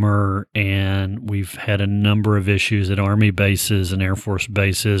Unabomber, and we've had a number of issues at Army bases and Air Force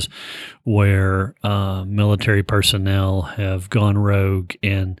bases where military personnel have gone rogue,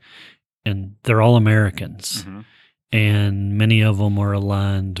 and they're all Americans. Mm-hmm. And many of them are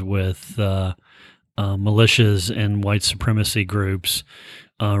aligned with militias and white supremacy groups.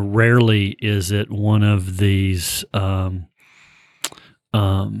 Rarely is it one of these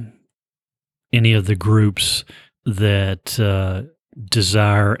any of the groups that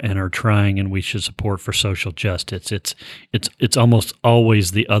desire and are trying and we should support for social justice. It's almost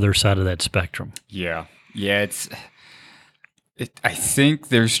always the other side of that spectrum. Yeah. I think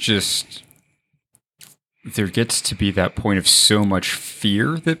there gets to be that point of so much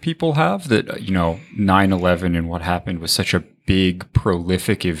fear that people have that 9/11 and what happened was such a big,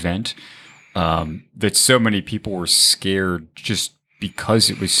 prolific event that so many people were scared just because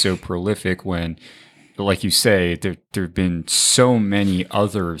it was so prolific, when, like you say, there have been so many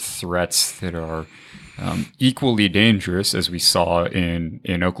other threats that are equally dangerous, as we saw in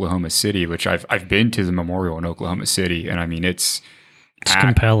Oklahoma City, which I've been to the memorial in Oklahoma City, and I mean it's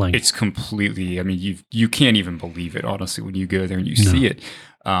compelling. It's completely, I mean, you can't even believe it, honestly, when you go there and you see it.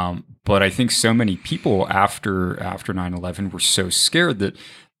 But I think so many people after 9/11 were so scared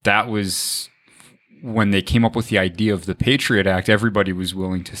that was when they came up with the idea of the Patriot Act. Everybody was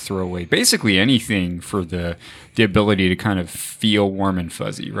willing to throw away basically anything for the ability to kind of feel warm and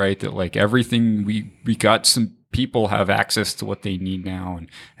fuzzy, right? That like everything, we got some people have access to what they need now,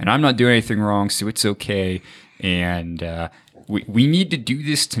 and I'm not doing anything wrong, so it's okay. And we need to do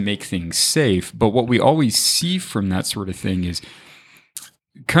this to make things safe. But what we always see from that sort of thing is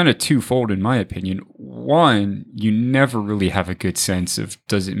kind of twofold, in my opinion. One, you never really have a good sense of,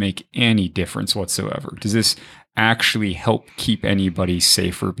 does it make any difference whatsoever? Does this actually help keep anybody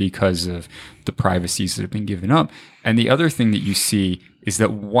safer because of the privacies that have been given up? And the other thing that you see is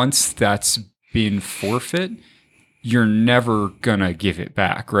that once that's been forfeit, you're never gonna give it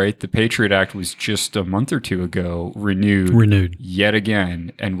back, right? The Patriot Act was just a month or two ago renewed yet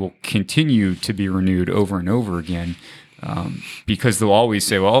again, and will continue to be renewed over and over again, because they'll always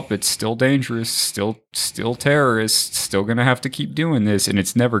say, "Well, it's still dangerous, still terrorists, still gonna have to keep doing this," and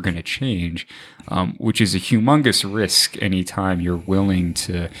it's never gonna change, which is a humongous risk anytime you're willing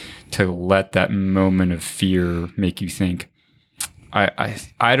to let that moment of fear make you think,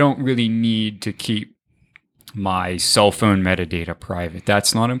 I don't really need to keep my cell phone metadata private.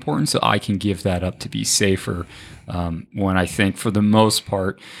 That's not important, so I can give that up to be safer. When I think for the most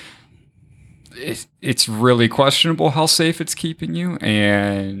part, it's really questionable how safe it's keeping you,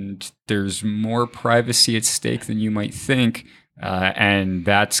 and there's more privacy at stake than you might think. And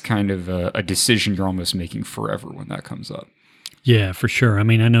that's kind of a decision you're almost making forever when that comes up. Yeah, for sure. I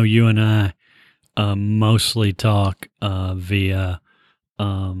mean, I know you and I mostly talk via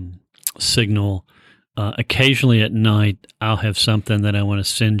Signal. Occasionally at night, I'll have something that I want to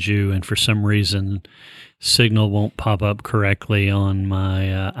send you, and for some reason, Signal won't pop up correctly on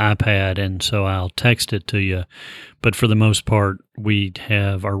my iPad, and so I'll text it to you. But for the most part, we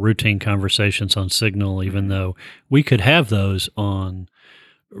have our routine conversations on Signal, even though we could have those on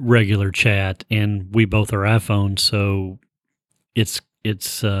regular chat, and we both are iPhones, so it's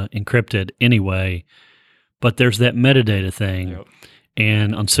encrypted anyway. But there's that metadata thing. Yep.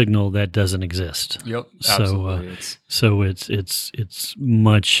 And on Signal, that doesn't exist. Yep, absolutely. So it's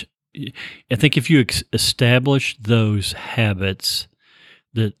much. I think if you establish those habits,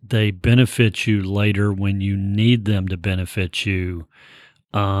 that they benefit you later when you need them to benefit you.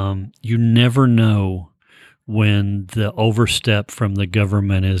 You never know when the overstep from the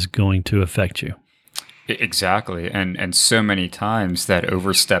government is going to affect you. Exactly, and so many times that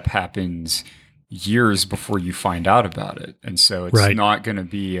overstep happens years before you find out about it. And so it's not going to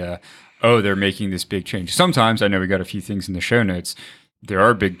be, they're making this big change. Sometimes, I know we got a few things in the show notes, there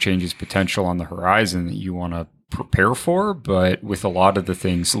are big changes potential on the horizon that you want to prepare for, but with a lot of the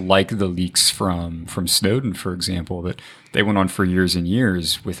things like the leaks from Snowden, for example, that they went on for years and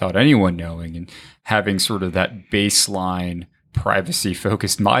years without anyone knowing, and having sort of that baseline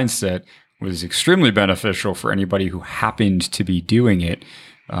privacy-focused mindset was extremely beneficial for anybody who happened to be doing it,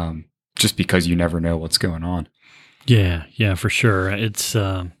 just because you never know what's going on. Yeah, for sure. It's,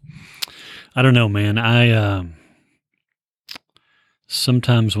 I don't know, man. I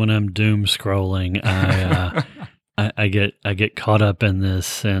sometimes when I'm doom scrolling, I get caught up in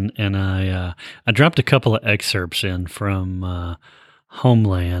this, and I dropped a couple of excerpts in from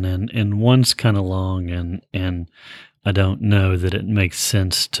Homeland, and one's kind of long, and I don't know that it makes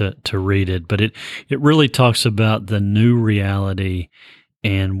sense to read it, but it really talks about the new reality,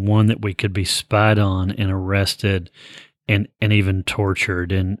 and one that we could be spied on and arrested and even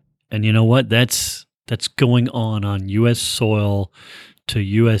tortured. And you know what? That's going on U.S. soil to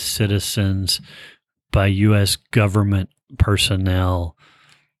U.S. citizens by U.S. government personnel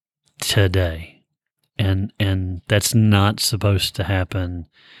today. And that's not supposed to happen.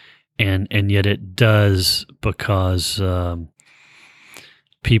 And yet it does, because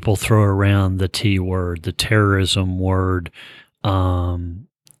people throw around the T word, the terrorism word, and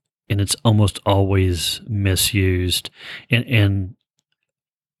it's almost always misused, and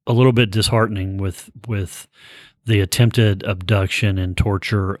a little bit disheartening with the attempted abduction and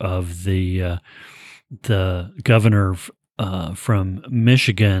torture of the governor from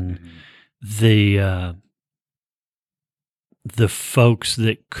Michigan. The folks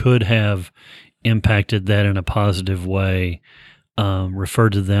that could have impacted that in a positive way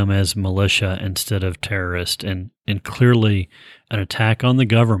referred to them as militia instead of terrorist, and clearly an attack on the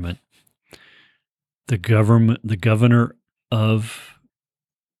government. The governor of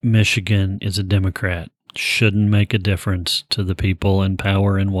Michigan is a Democrat. Shouldn't make a difference to the people in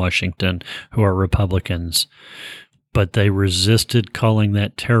power in Washington who are Republicans, but they resisted calling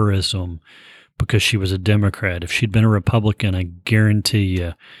that terrorism because she was a Democrat. If she'd been a Republican, I guarantee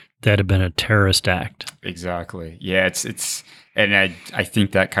you that'd have been a terrorist act. Exactly. Yeah, it's and I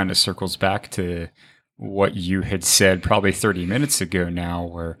think that kind of circles back to what you had said probably 30 minutes ago now,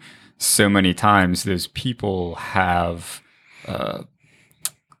 where so many times those people have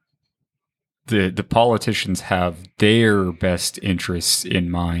the politicians have their best interests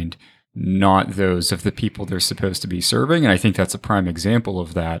in mind, not those of the people they're supposed to be serving. And I think that's a prime example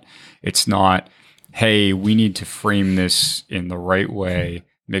of that. It's not, hey, we need to frame this in the right way,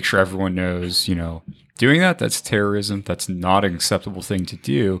 make sure everyone knows, doing that's terrorism. That's not an acceptable thing to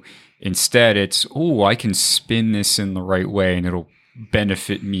do. Instead, it's, I can spin this in the right way and it'll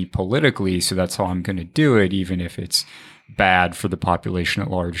benefit me politically. So that's how I'm going to do it, even if it's bad for the population at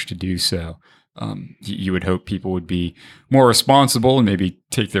large to do so. You would hope people would be more responsible and maybe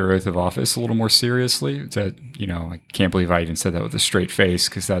take their oath of office a little more seriously. I can't believe I even said that with a straight face,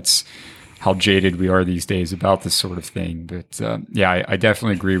 because that's how jaded we are these days about this sort of thing. But I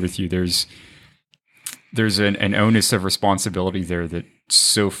definitely agree with you. There's an onus of responsibility there that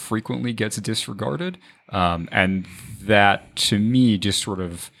so frequently gets disregarded. And that, to me, just sort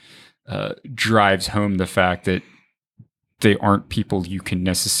of drives home the fact that they aren't people you can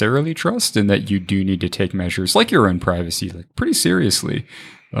necessarily trust, and that you do need to take measures like your own privacy, like, pretty seriously,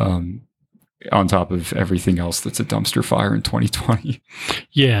 on top of everything else that's a dumpster fire in 2020.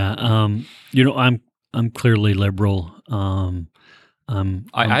 Yeah. I'm clearly liberal. I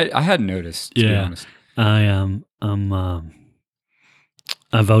hadn't noticed, to be honest. I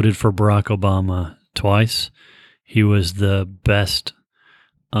voted for Barack Obama twice. He was the best.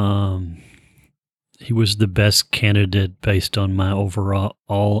 He was the best candidate based on my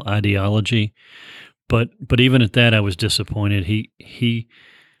overall ideology, but even at that, I was disappointed. He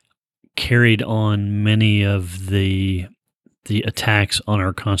carried on many of the attacks on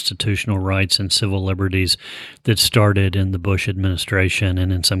our constitutional rights and civil liberties that started in the Bush administration,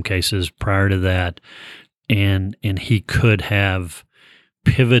 and in some cases prior to that. And he could have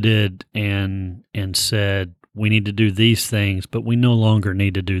pivoted and said, we need to do these things, but we no longer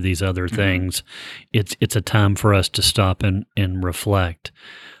need to do these other things. It's a time for us to stop and reflect.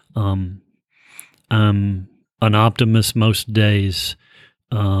 I'm an optimist most days.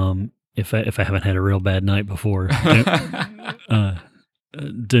 If I haven't had a real bad night before, doom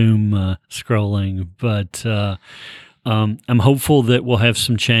scrolling, but I'm hopeful that we'll have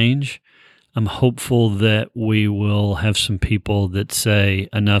some change. I'm hopeful that we will have some people that say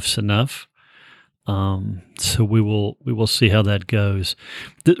enough's enough. So we will see how that goes.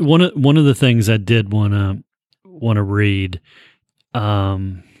 One of the things I did want to read.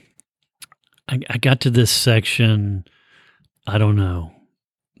 I got to this section, I don't know,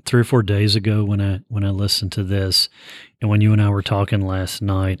 3 or 4 days ago when I listened to this, and when you and I were talking last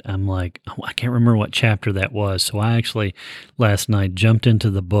night, I'm like, oh, I can't remember what chapter that was. So I actually last night jumped into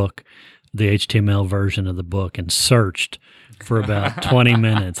the book, the HTML version of the book, and searched for about 20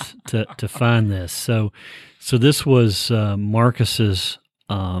 minutes to find this. So this was Marcus's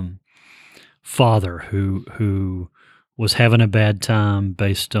father who was having a bad time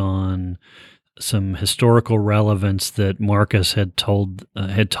based on some historical relevance that Marcus had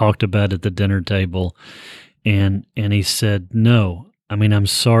talked about at the dinner table, and he said, "No, I'm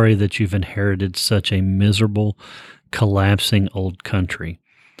sorry that you've inherited such a miserable, collapsing old country,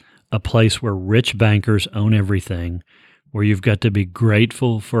 a place where rich bankers own everything, where you've got to be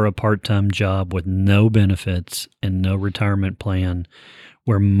grateful for a part-time job with no benefits and no retirement plan,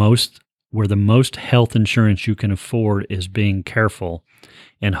 where the most health insurance you can afford is being careful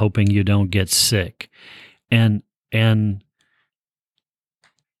and hoping you don't get sick." And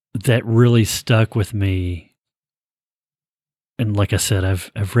that really stuck with me. And like I said,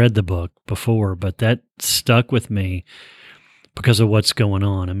 I've read the book before, but that stuck with me because of what's going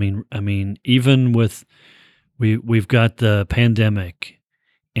on. I mean, even with we've got the pandemic,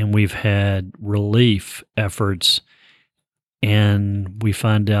 and we've had relief efforts, and we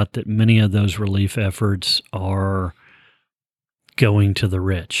find out that many of those relief efforts are going to the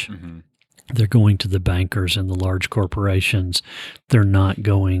rich. Mm-hmm. They're going to the bankers and the large corporations. They're not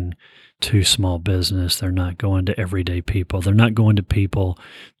going to small business. They're not going to everyday people. They're not going to people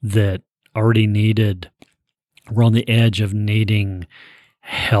that already were on the edge of needing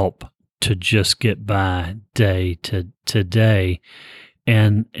help to just get by day to day.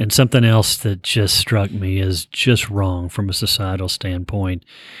 And something else that just struck me as just wrong from a societal standpoint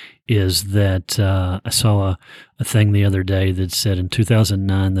is that I saw a thing the other day that said in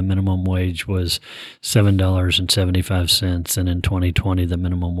 2009 the minimum wage was $7.75, and in 2020 the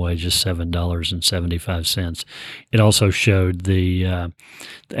minimum wage is $7.75. It also showed the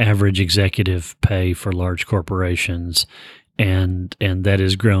average executive pay for large corporations, and that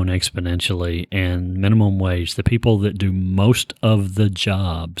has grown exponentially. And minimum wage, the people that do most of the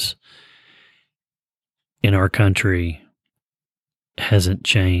jobs in our country, hasn't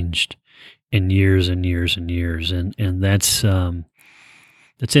changed in years and years and years, and that's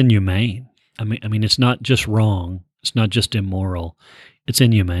inhumane. I mean, it's not just wrong. It's not just immoral. It's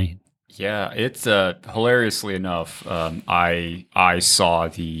inhumane. Yeah, it's hilariously enough. I saw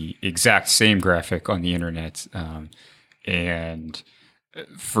the exact same graphic on the internet, and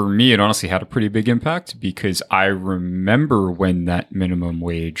for me, it honestly had a pretty big impact because I remember when that minimum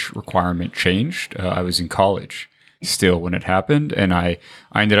wage requirement changed. I was in college still when it happened, and I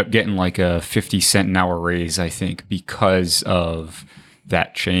ended up getting like a 50 cent an hour raise, I think, because of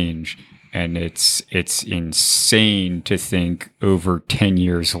that change. And it's insane to think over 10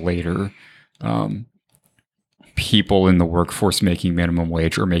 years later, people in the workforce making minimum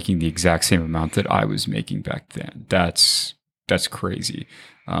wage are making the exact same amount that I was making back then. That's crazy.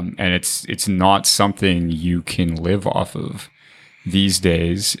 And it's not something you can live off of these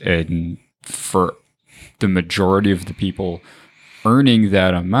days. And for the majority of the people earning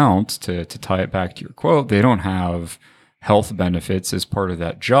that amount, to tie it back to your quote, they don't have health benefits as part of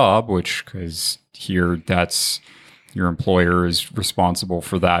that job, which, because here that's your employer is responsible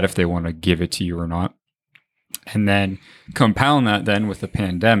for that if they want to give it to you or not. And then compound that then with the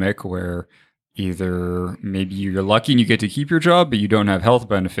pandemic, where either maybe you're lucky and you get to keep your job, but you don't have health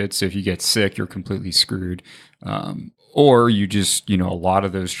benefits. So if you get sick, you're completely screwed. Or you just, a lot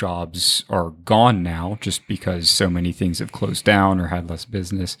of those jobs are gone now just because so many things have closed down or had less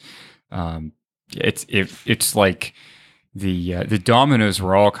business. It's like the dominoes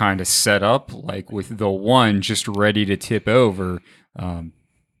were all kind of set up, like with the one just ready to tip over.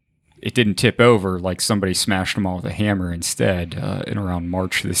 It didn't tip over, like somebody smashed them all with a hammer instead in around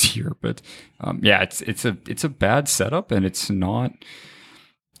March this year. But it's a bad setup, and it's not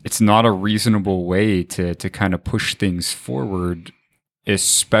a reasonable way to kind of push things forward,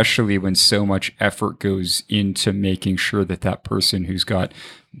 especially when so much effort goes into making sure that person who's got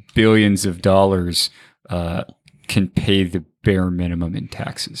billions of dollars can pay the bare minimum in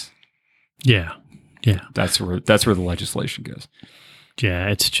taxes. Yeah. That's where the legislation goes. Yeah,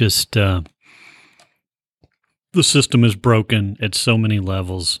 it's just the system is broken at so many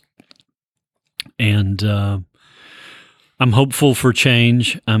levels, and I'm hopeful for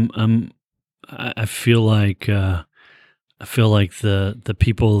change. I feel like the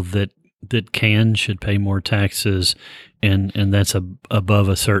people that can should pay more taxes, and that's above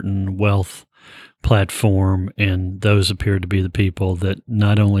a certain wealth platform, and those appear to be the people that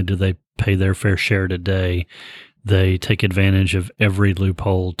not only do they pay their fair share today, they take advantage of every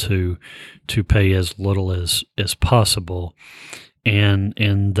loophole to pay as little as possible, and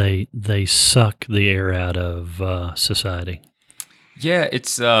they suck the air out of society. Yeah,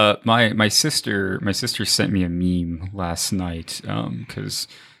 it's my sister sent me a meme last night because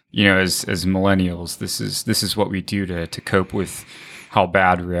as millennials, this is what we do to cope with how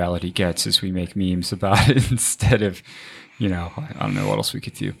bad reality gets, is we make memes about it instead of I don't know what else we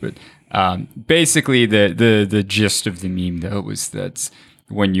could do, but basically the gist of the meme though was that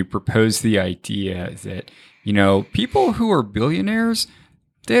when you propose the idea that people who are billionaires,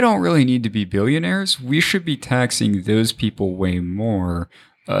 they don't really need to be billionaires. We should be taxing those people way more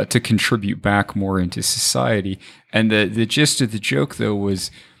to contribute back more into society. And the gist of the joke though was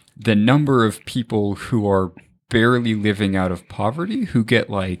the number of people who are barely living out of poverty who get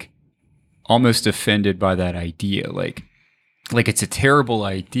like almost offended by that idea, like it's a terrible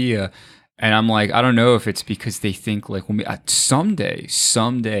idea. And I'm like, I don't know if it's because they think like, well, someday,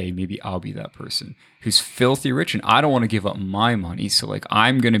 maybe I'll be that person who's filthy rich and I don't want to give up my money. So like,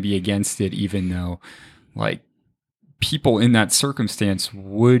 I'm going to be against it, even though like people in that circumstance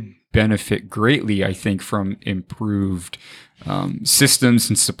would benefit greatly, I think, from improved systems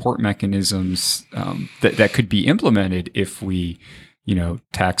and support mechanisms that could be implemented if we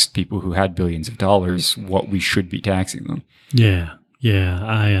taxed people who had billions of dollars what we should be taxing them. Yeah.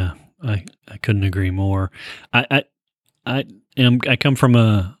 I couldn't agree more. I come from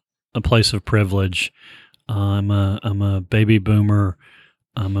a place of privilege. I'm a baby boomer.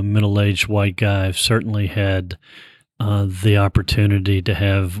 I'm a middle-aged white guy. I've certainly had the opportunity to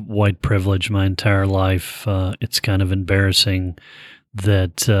have white privilege my entire life. It's kind of embarrassing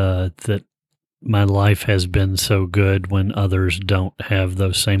that my life has been so good when others don't have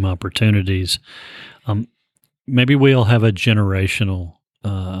those same opportunities. Maybe we'll have a generational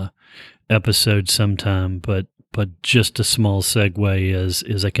episode sometime, but just a small segue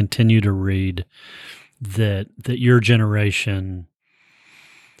is I continue to read that your generation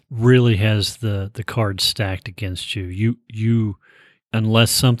really has the cards stacked against you. You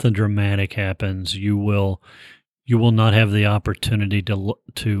unless something dramatic happens, you will not have the opportunity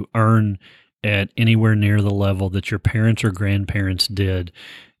to earn at anywhere near the level that your parents or grandparents did.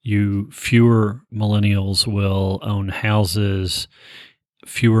 Fewer millennials will own houses.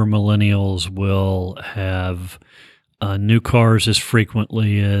 Fewer millennials will have new cars as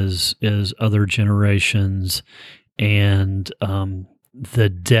frequently as other generations, and the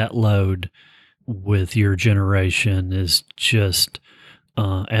debt load with your generation is just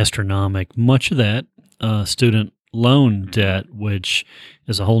astronomical. Much of that student loan debt, which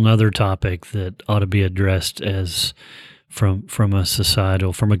is a whole nother topic that ought to be addressed as from a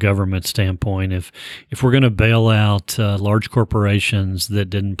societal, from a government standpoint. If we're going to bail out large corporations that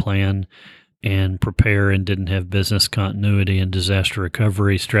didn't plan and prepare and didn't have business continuity and disaster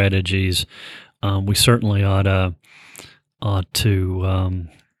recovery strategies, we certainly ought to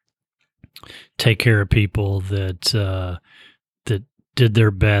take care of people that did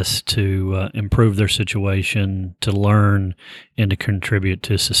their best to improve their situation, to learn, and to contribute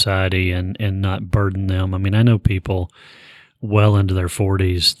to society, and not burden them. I mean, I know people well into their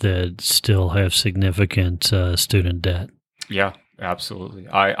 40s that still have significant student debt. Yeah, absolutely.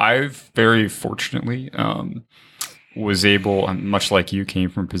 I've very fortunately was able, much like you, came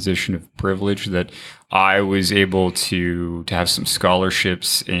from a position of privilege that I was able to have some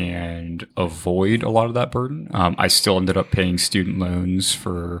scholarships and avoid a lot of that burden. I still ended up paying student loans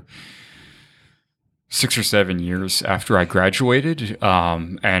for 6 or 7 years after I graduated,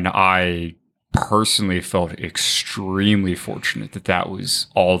 and I personally felt extremely fortunate that was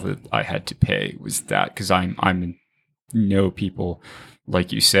all that I had to pay, was that, because I know people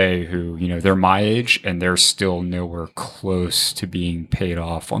like you say who, they're my age and they're still nowhere close to being paid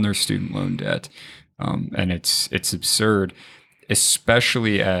off on their student loan debt. And it's absurd,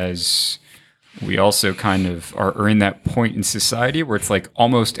 especially as we also kind of are in that point in society where it's like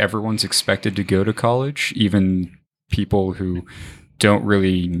almost everyone's expected to go to college, even people who don't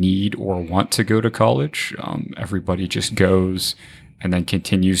really need or want to go to college. Everybody just goes and then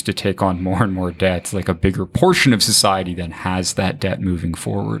continues to take on more and more debt. Like a bigger portion of society then has that debt moving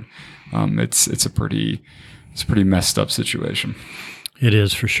forward. It's a pretty messed up situation. It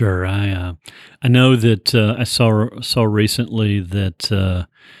is, for sure. I know that I saw recently that Joe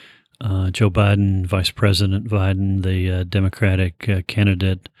Biden, Vice President Biden, the Democratic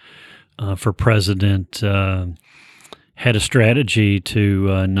candidate for president, had a strategy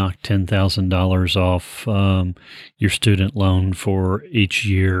to knock $10,000 off your student loan for each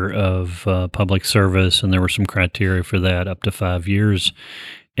year of public service, and there were some criteria for that, up to 5 years.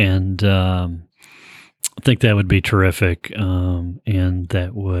 And I think that would be terrific, and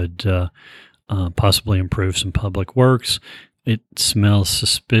that would possibly improve some public works. It smells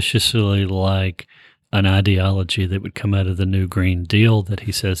suspiciously like an ideology that would come out of the new Green Deal that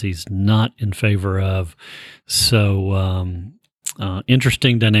he says he's not in favor of. So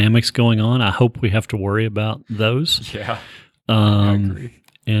interesting dynamics going on. I hope we have to worry about those. Yeah, I agree.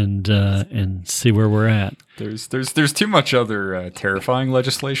 And see where we're at. There's too much other terrifying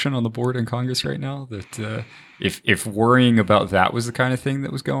legislation on the board in Congress right now that if worrying about that was the kind of thing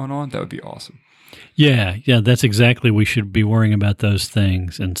that was going on, that would be awesome. Yeah, that's exactly. We should be worrying about those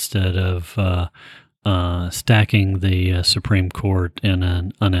things instead of stacking the Supreme Court in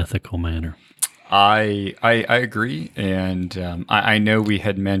an unethical manner. I agree, and I know we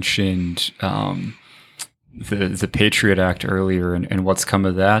had mentioned the Patriot Act earlier and what's come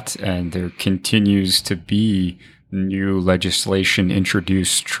of that, and there continues to be new legislation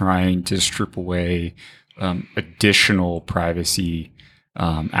introduced trying to strip away additional privacy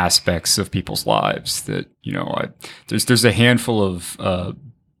aspects of people's lives. That there's a handful of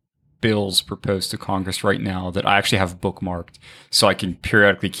bills proposed to Congress right now that I actually have bookmarked so I can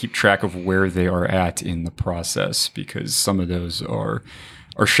periodically keep track of where they are at in the process, because some of those are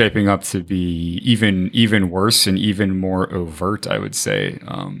shaping up to be even worse and even more overt, I would say,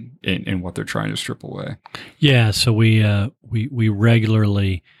 in what they're trying to strip away. Yeah, so we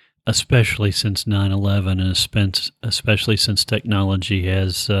regularly, especially since 9/11, and especially since technology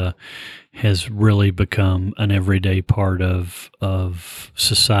has really become an everyday part of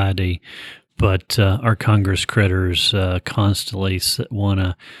society. But our Congress critters constantly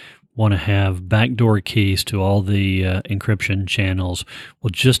want to have backdoor keys to all the encryption channels.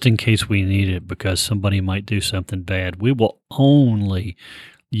 Well, just in case we need it, because somebody might do something bad, we will only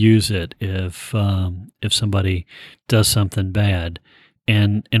use it if somebody does something bad.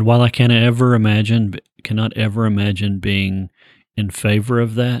 And while I cannot ever imagine being in favor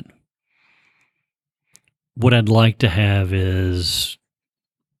of that, what I'd like to have is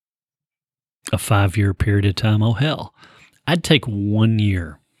a 5-year period of time. Oh, hell, I'd take 1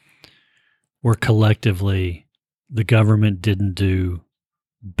 year where collectively the government didn't do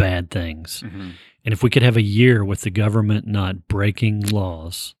bad things. Mm-hmm. And if we could have a year with the government not breaking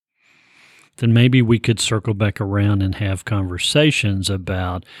laws, then maybe we could circle back around and have conversations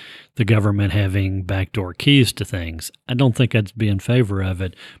about the government having backdoor keys to things. I don't think I'd be in favor of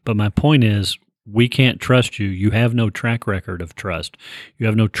it, but my point is, we can't trust you. You have no track record of trust. You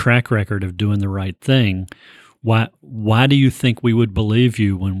have no track record of doing the right thing. Why do you think we would believe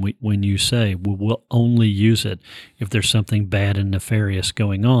you when you say we'll only use it if there's something bad and nefarious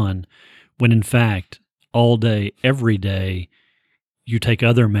going on, when in fact all day, every day, you take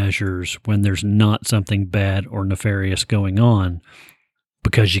other measures when there's not something bad or nefarious going on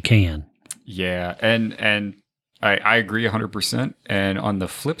because you can. Yeah, and I agree 100%. And on the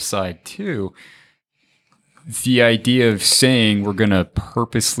flip side too, the idea of saying we're going to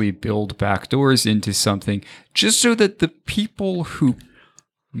purposely build backdoors into something just so that the people who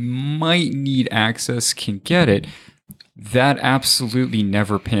might need access can get it, that absolutely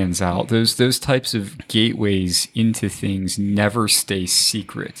never pans out. Those types of gateways into things never stay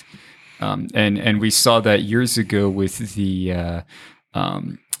secret. And we saw that years ago with the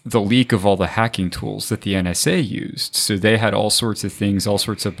leak of all the hacking tools that the NSA used. So they had all sorts of things, all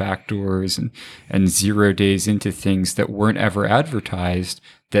sorts of backdoors and 0 days into things that weren't ever advertised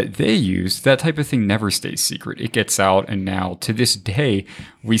that they used. That type of thing never stays secret. It gets out. And now to this day,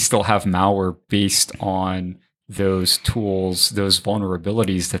 we still have malware based on those tools, those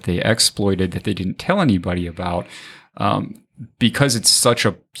vulnerabilities that they exploited that they didn't tell anybody about. Because it's such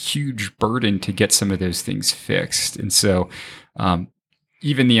a huge burden to get some of those things fixed. And so,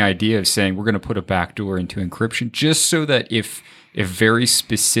 even the idea of saying we're going to put a backdoor into encryption just so that if very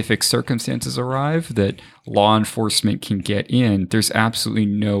specific circumstances arrive that law enforcement can get in, there's absolutely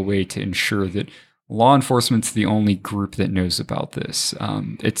no way to ensure that law enforcement's the only group that knows about this.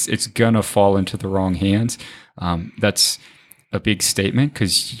 It's going to fall into the wrong hands. That's a big statement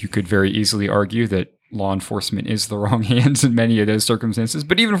because you could very easily argue that law enforcement is the wrong hands in many of those circumstances.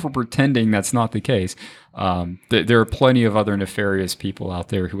 But even if we're pretending that's not the case, there are plenty of other nefarious people out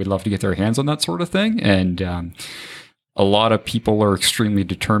there who would love to get their hands on that sort of thing. And a lot of people are extremely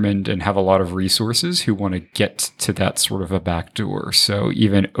determined and have a lot of resources who want to get to that sort of a backdoor. So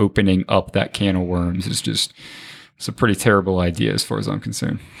even opening up that can of worms is just... it's a pretty terrible idea as far as I'm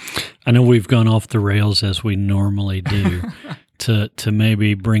concerned. I know we've gone off the rails as we normally do. To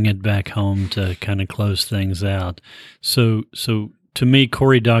maybe bring it back home to kind of close things out. So to me,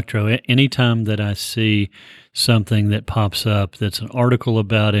 Cory Doctorow, anytime that I see something that pops up that's an article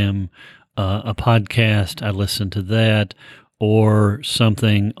about him, a podcast, I listen to that, or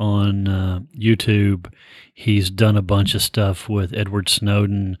something on YouTube. He's done a bunch of stuff with Edward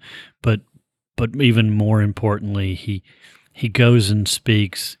Snowden, but even more importantly, he goes and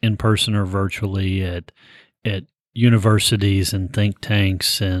speaks in person or virtually at universities and think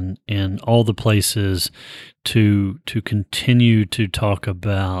tanks and all the places to continue to talk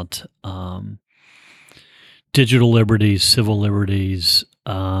about digital liberties, civil liberties,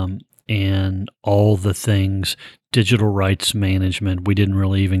 and all the things, digital rights management. We didn't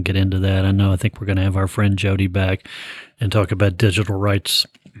really even get into that. I think we're going to have our friend Jody back and talk about digital rights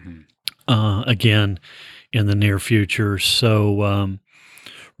again in the near future. So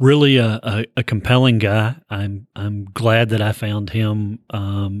really a compelling guy. I'm glad that I found him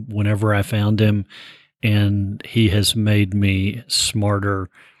whenever I found him, and he has made me smarter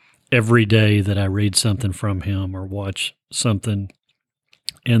every day that I read something from him or watch something.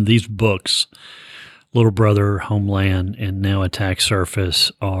 And these books, Little Brother, Homeland, and now Attack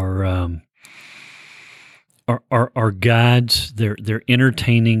Surface, are guides. They're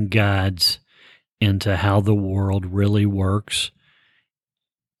entertaining guides into how the world really works.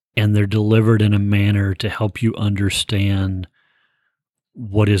 And they're delivered in a manner to help you understand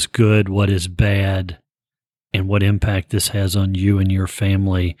what is good, what is bad, and what impact this has on you and your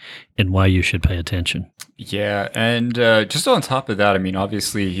family, and why you should pay attention. Yeah, and just on top of that, I mean,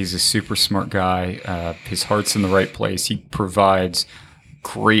 obviously he's a super smart guy. His heart's in the right place. He provides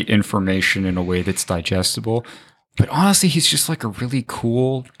great information in a way that's digestible. But honestly, he's just like a really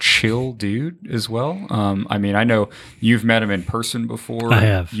cool, chill dude as well. I mean, I know you've met him in person before. I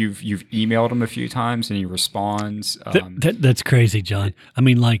have. You've emailed him a few times, and he responds. That's crazy, John. I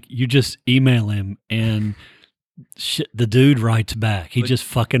mean, like, you just email him, and the dude writes back. He just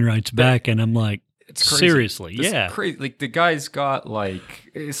fucking writes back, and I'm like, it's crazy. Seriously, yeah. Crazy. Like, the guy's got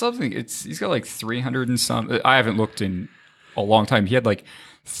like something. He's got like 300 and some. I haven't looked in a long time. He had like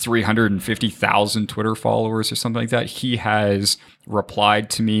 350,000 Twitter followers or something like that. He has replied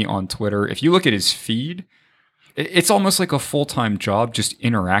to me on Twitter. If you look at his feed, it's almost like a full-time job just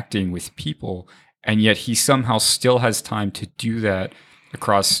interacting with people. And yet he somehow still has time to do that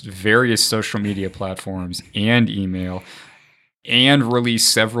across various social media platforms and email, and release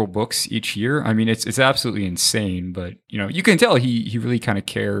several books each year. I mean, it's absolutely insane, but you can tell he really kind of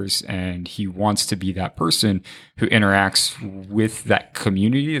cares, and he wants to be that person who interacts with that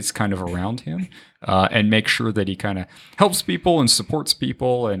community that's kind of around him, and make sure that he kind of helps people and supports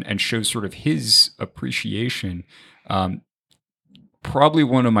people and shows sort of his appreciation. Probably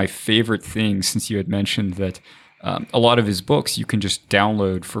one of my favorite things, since you had mentioned that a lot of his books you can just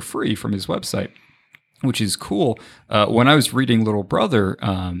download for free from his website. which is cool. When I was reading Little Brother,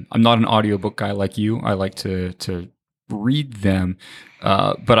 I'm not an audiobook guy like you. I like to read them,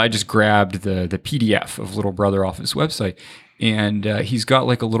 but I just grabbed the PDF of Little Brother off his website, and he's got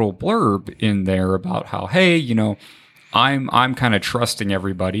like a little blurb in there about how, hey, I'm kind of trusting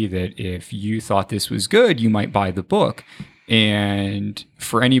everybody that if you thought this was good, you might buy the book. And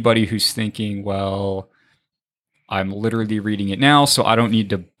for anybody who's thinking, well, I'm literally reading it now, so I don't need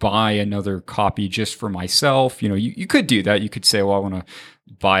to buy another copy just for myself. You could do that. You could say, well, I want to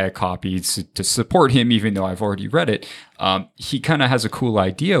buy a copy to support him, even though I've already read it. He kind of has a cool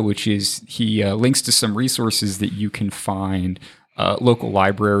idea, which is he links to some resources that you can find, local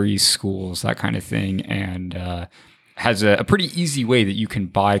libraries, schools, that kind of thing, and has a pretty easy way that you can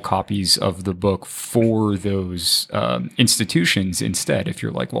buy copies of the book for those institutions instead. If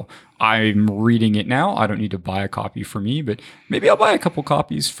you're like, well, I'm reading it now, I don't need to buy a copy for me, but maybe I'll buy a couple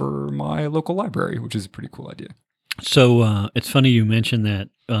copies for my local library, which is a pretty cool idea. So it's funny you mentioned that,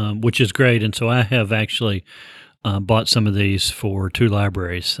 which is great. And so I have actually bought some of these for two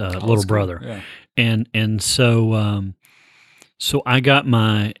libraries, Little Brother. Cool. Yeah. And so I got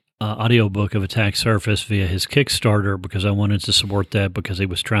my audiobook of Attack Surface via his Kickstarter because I wanted to support that, because he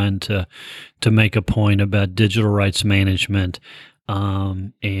was trying to make a point about digital rights management.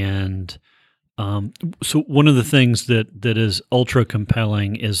 So one of the things that is ultra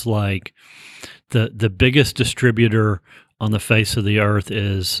compelling is like the biggest distributor on the face of the earth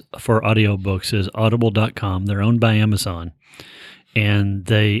is for audiobooks is audible.com. They're owned by Amazon, and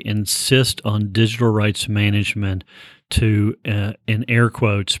they insist on digital rights management to, in air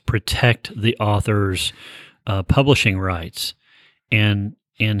quotes, protect the author's publishing rights. And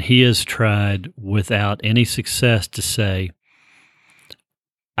he has tried without any success to say,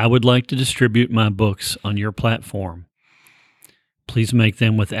 I would like to distribute my books on your platform. Please make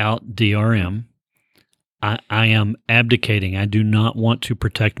them without DRM. I am abdicating. I do not want to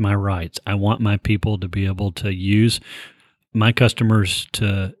protect my rights. I want my people to be able to use my customers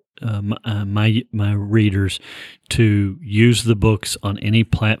to my readers to use the books on any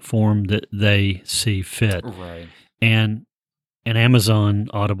platform that they see fit. Right. And Amazon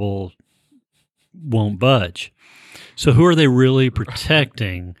Audible won't budge. So who are they really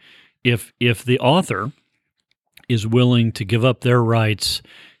protecting if the author is willing to give up their rights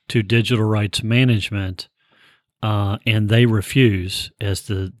to digital rights management, and they refuse as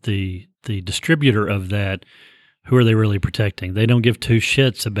the distributor of that? Who are they really protecting? They don't give two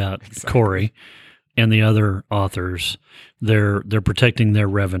shits about Corey and the other authors. They're protecting their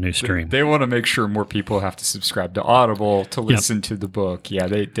revenue stream. They want to make sure more people have to subscribe to Audible to listen to the book. Yeah,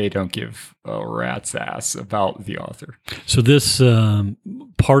 they don't give a rat's ass about the author. So this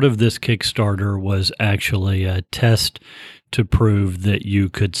part of this Kickstarter was actually a test to prove that you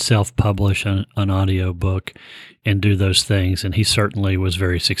could self-publish an audiobook and do those things, and he certainly was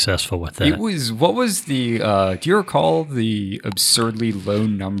very successful with that. What was the, do you recall the absurdly low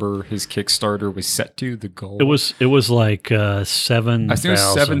number his Kickstarter was set to, the goal? It was like $7,000. I think it was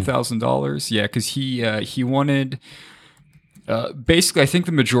 $7,000, yeah, because he wanted... basically, I think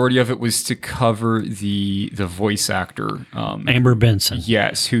the majority of it was to cover the voice actor, Amber Benson.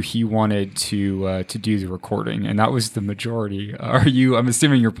 Yes, who he wanted to do the recording, and that was the majority. I'm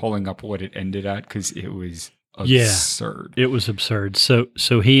assuming you're pulling up what it ended at, because it was absurd. Yeah, it was absurd. So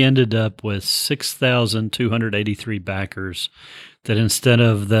he ended up with 6,283 backers. That instead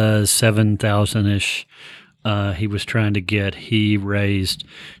of the 7,000-ish. He was trying to get, he raised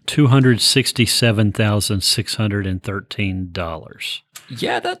 $267,613.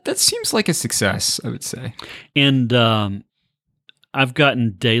 Yeah, that seems like a success, I would say. And I've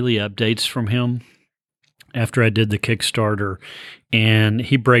gotten daily updates from him after I did the Kickstarter, and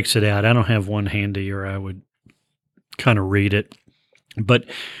he breaks it out. I don't have one handy, or I would kind of read it, but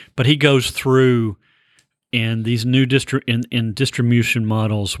he goes through. And these new distribution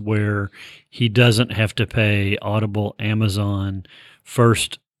models where he doesn't have to pay Audible, Amazon.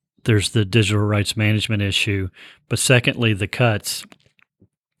 First, there's the digital rights management issue, but secondly, the cuts.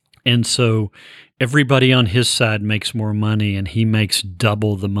 And so everybody on his side makes more money, and he makes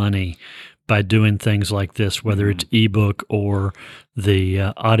double the money by doing things like this, whether it's ebook or the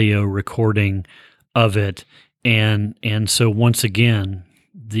audio recording of it. And so once again,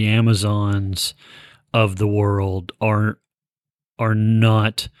 the Amazons of the world are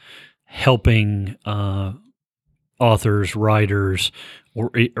not helping authors, writers,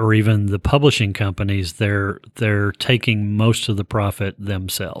 or even the publishing companies. They're taking most of the profit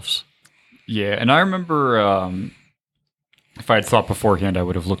themselves. Yeah, and I remember if I had thought beforehand, I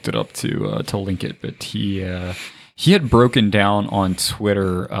would have looked it up to link it. But he he had broken down on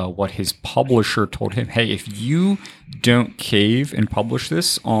Twitter what his publisher told him. Hey, if you don't cave and publish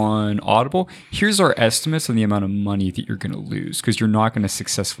this on Audible, here's our estimates on the amount of money that you're going to lose because you're not going to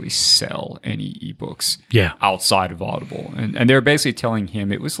successfully sell any ebooks outside of Audible. And they were basically telling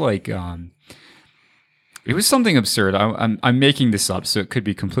him it was like it was something absurd. I'm making this up, so it could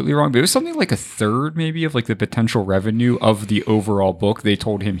be completely wrong, but it was something like a third maybe of like the potential revenue of the overall book they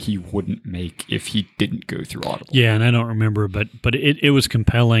told him he wouldn't make if he didn't go through Audible. Yeah, and I don't remember, but it was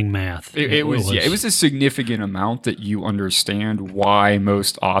compelling math. It was a significant amount that you understand why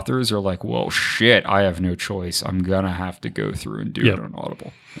most authors are like, well, shit, I have no choice. I'm going to have to go through and do it on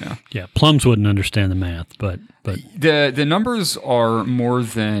Audible. Yeah. Plums wouldn't understand the math, but the numbers are more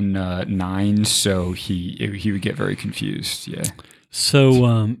than 9, so he would get very confused. Yeah.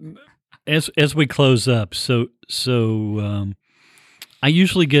 So as we close up, I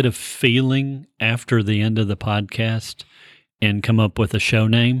usually get a feeling after the end of the podcast and come up with a show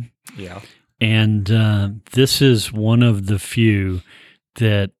name. Yeah. And this is one of the few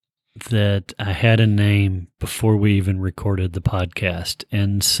that I had a name before we even recorded the podcast.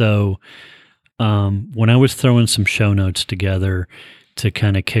 And so when I was throwing some show notes together to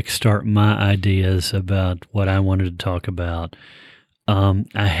kind of kickstart my ideas about what I wanted to talk about,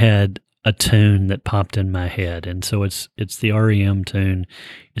 I had a tune that popped in my head. And so it's the REM tune.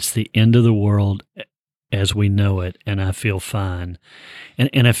 It's The End of the World as We Know It, and I Feel Fine.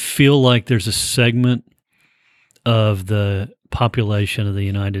 And I feel like there's a segment of the population of the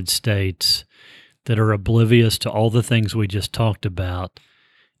United States that are oblivious to all the things we just talked about,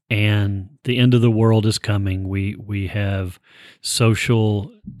 and the end of the world is coming. We have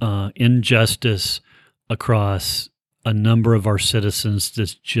social injustice across a number of our citizens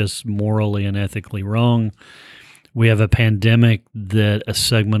that's just morally and ethically wrong. We have a pandemic that a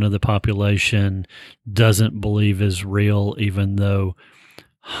segment of the population doesn't believe is real, even though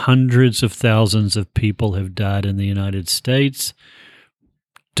hundreds of thousands of people have died in the United States.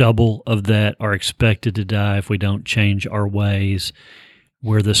 Double of that are expected to die if we don't change our ways.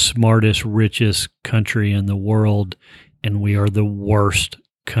 We're the smartest, richest country in the world, and we are the worst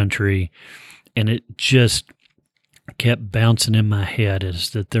country. And it just kept bouncing in my head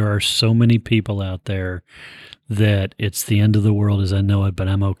is that there are so many people out there that it's the end of the world as I know it, but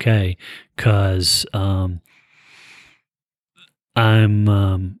I'm okay because I'm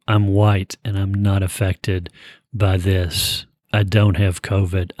white and I'm not affected by this. I don't have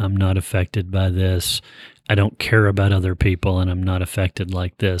COVID. I'm not affected by this. I don't care about other people and I'm not affected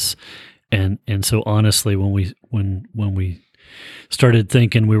like this. And so honestly, when we started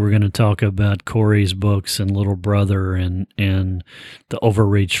thinking we were going to talk about Corey's books and Little Brother and the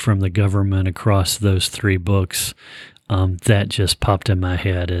overreach from the government across those 3 books, that just popped in my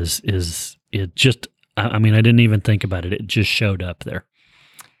head is it just, I mean, I didn't even think about it. It just showed up there.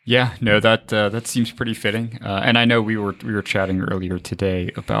 Yeah, no, that seems pretty fitting. And I know we were chatting earlier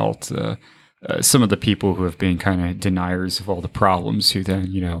today about some of the people who have been kind of deniers of all the problems who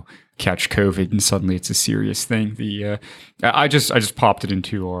then, catch COVID and suddenly it's a serious thing. I just popped it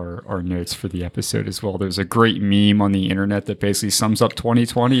into our notes for the episode as well. There's a great meme on the internet that basically sums up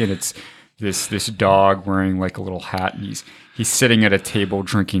 2020, and it's this dog wearing like a little hat, and he's sitting at a table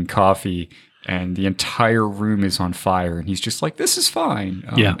drinking coffee, and the entire room is on fire, and he's just like, "This is fine."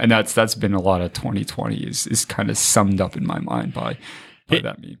 And that's been a lot of 2020 is kind of summed up in my mind by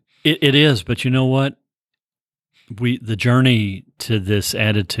that meme. It is, but you know what? The journey to this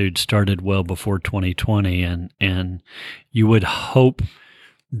attitude started well before 2020, and you would hope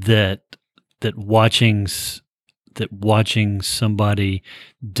that watching somebody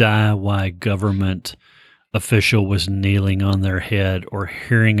die while a government official was kneeling on their head, or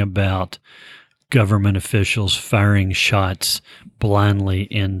hearing about government officials firing shots blindly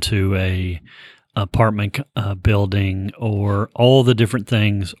into a apartment building, or all the different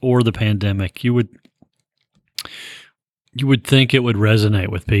things, or the pandemic, you would think it would resonate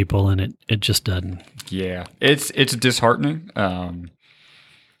with people, and it just doesn't. Yeah, it's disheartening. And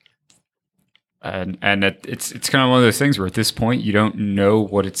it's kind of one of those things where at this point you don't know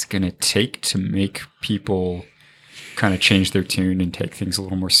what it's going to take to make people kind of change their tune and take things a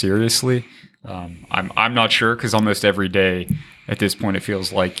little more seriously. I'm not sure, because almost every day at this point it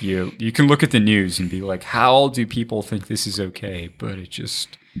feels like you can look at the news and be like, how do people think this is okay? But it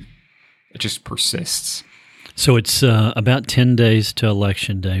just persists. So it's about 10 days to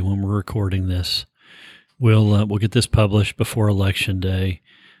Election Day when we're recording this. We'll get this published before Election Day.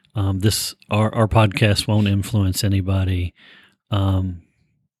 Our podcast won't influence anybody,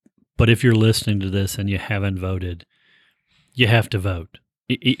 but if you're listening to this and you haven't voted, you have to vote.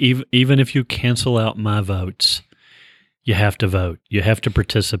 Even if you cancel out my votes, you have to vote. You have to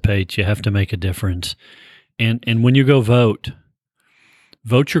participate. You have to make a difference. And when you go vote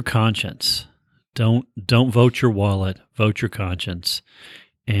your conscience. Don't vote your wallet. Vote your conscience.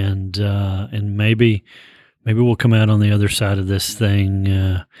 And maybe we'll come out on the other side of this thing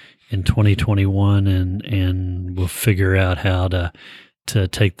in 2021, and we'll figure out how to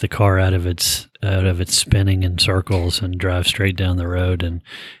take the car out of its spinning in circles and drive straight down the road,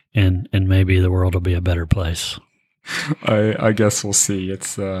 and maybe the world will be a better place. I guess we'll see.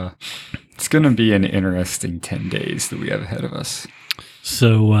 It's going to be an interesting 10 days that we have ahead of us.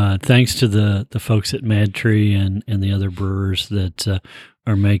 So thanks to the folks at MadTree and the other brewers that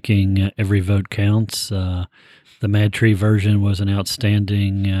are making Every Vote Counts. The MadTree version was an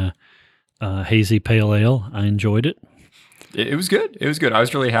outstanding hazy pale ale. I enjoyed it. It was good. It was good. I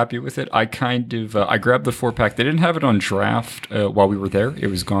was really happy with it. I kind of I grabbed the 4-pack. They didn't have it on draft while we were there. It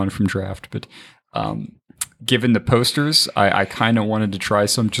was gone from draft, but given the posters, I kind of wanted to try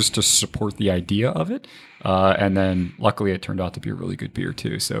some just to support the idea of it. And then luckily it turned out to be a really good beer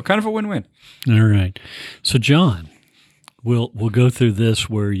too. So kind of a win-win. All right. So John, we'll go through this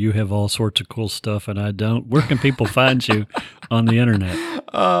where you have all sorts of cool stuff and I don't. Where can people find you on the internet?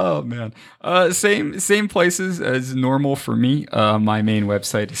 Oh man. Same places as normal for me. My main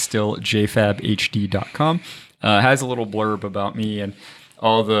website is still jfabhd.com. Has a little blurb about me and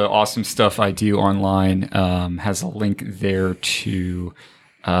all the awesome stuff I do online. Has a link there to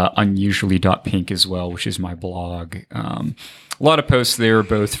unusually.pink as well, which is my blog. A lot of posts there,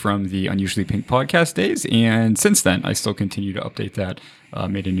 both from the Unusually Pink podcast days, and since then, I still continue to update that.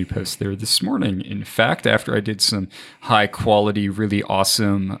 Made a new post there this morning. In fact, after I did some high quality, really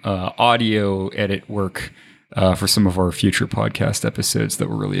awesome audio edit work for some of our future podcast episodes that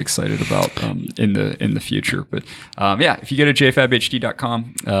we're really excited about in the future. But yeah, if you go to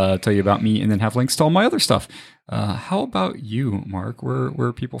jfabhd.com, tell you about me, and then have links to all my other stuff. How about you, Mark? Where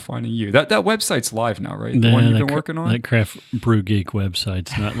are people finding you? That website's live now, right? The one you've been working on? That Craft Brew Geek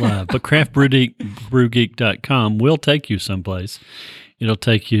website's not live, but craftbrewgeek.com will take you someplace. It'll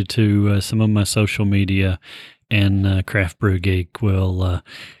take you to some of my social media, and Craft Brew Geek will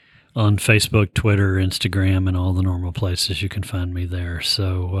on Facebook, Twitter, Instagram, and all the normal places you can find me there.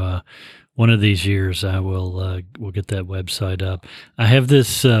 So one of these years, I will get that website up. I have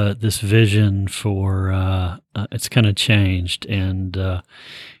this vision for it's kind of changed, and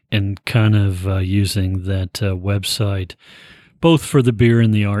kind of using that website both for the beer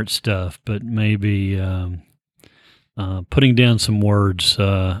and the art stuff, but maybe putting down some words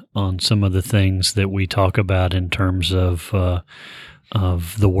on some of the things that we talk about in terms of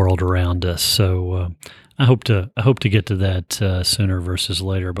the world around us. So I hope to get to that sooner versus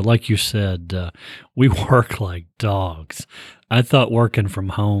later. But like you said, we work like dogs. I thought working from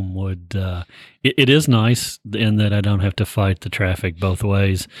home would. It is nice in that I don't have to fight the traffic both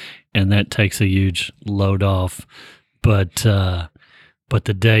ways, and that takes a huge load off. But the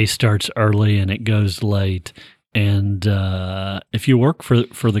day starts early and it goes late. And if you work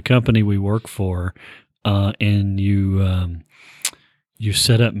for the company we work for, and you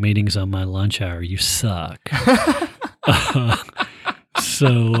set up meetings on my lunch hour, you suck.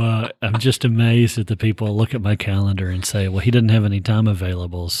 So I'm just amazed at the people look at my calendar and say, well, he didn't have any time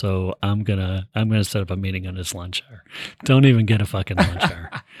available, so I'm gonna set up a meeting on his lunch hour. Don't even get a fucking lunch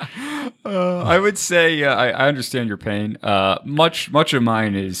hour. I would say I understand your pain. Much of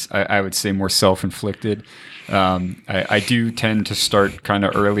mine is, I would say, more self-inflicted. I do tend to start kind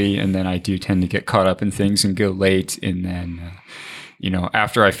of early, and then I do tend to get caught up in things and go late, and then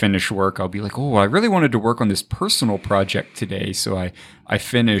after I finish work, I'll be like, oh, I really wanted to work on this personal project today. So I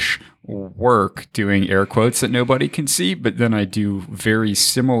finish work doing air quotes that nobody can see, but then I do very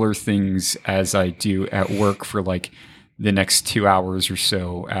similar things as I do at work for like the next 2 hours or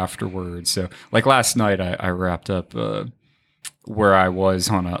so afterwards. So like last night, I wrapped up where I was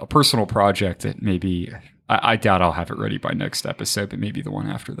on a personal project that maybe, I doubt I'll have it ready by next episode, but maybe the one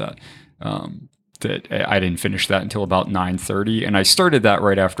after that. That I didn't finish that until about 9:30, and I started that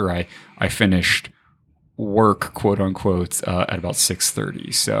right after I finished work, quote unquote, at about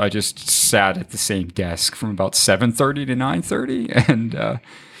 6:30. So I just sat at the same desk from about 7:30 to 9:30, and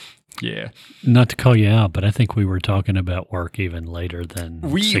yeah. Not to call you out, but I think we were talking about work even later than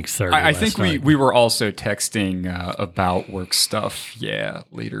 6:30. I think we were also texting about work stuff. Yeah,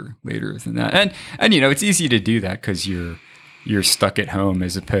 later than that, and it's easy to do that because you're stuck at home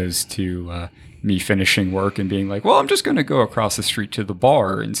as opposed to me finishing work and being like, well, I'm just going to go across the street to the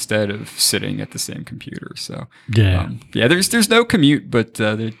bar instead of sitting at the same computer. So there's no commute, but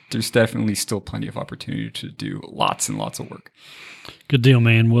there's definitely still plenty of opportunity to do lots and lots of work. Good deal,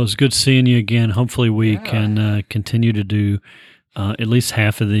 man. Well, it's good seeing you again. Hopefully we can continue to do at least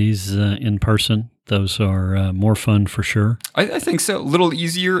half of these in person. Those are more fun for sure. I think so. A little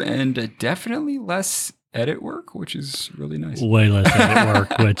easier and definitely less edit work, which is really nice. Way less edit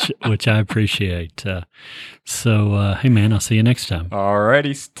work, which I appreciate. So, hey, man, I'll see you next time. All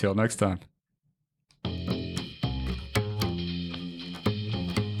righty. Till next time.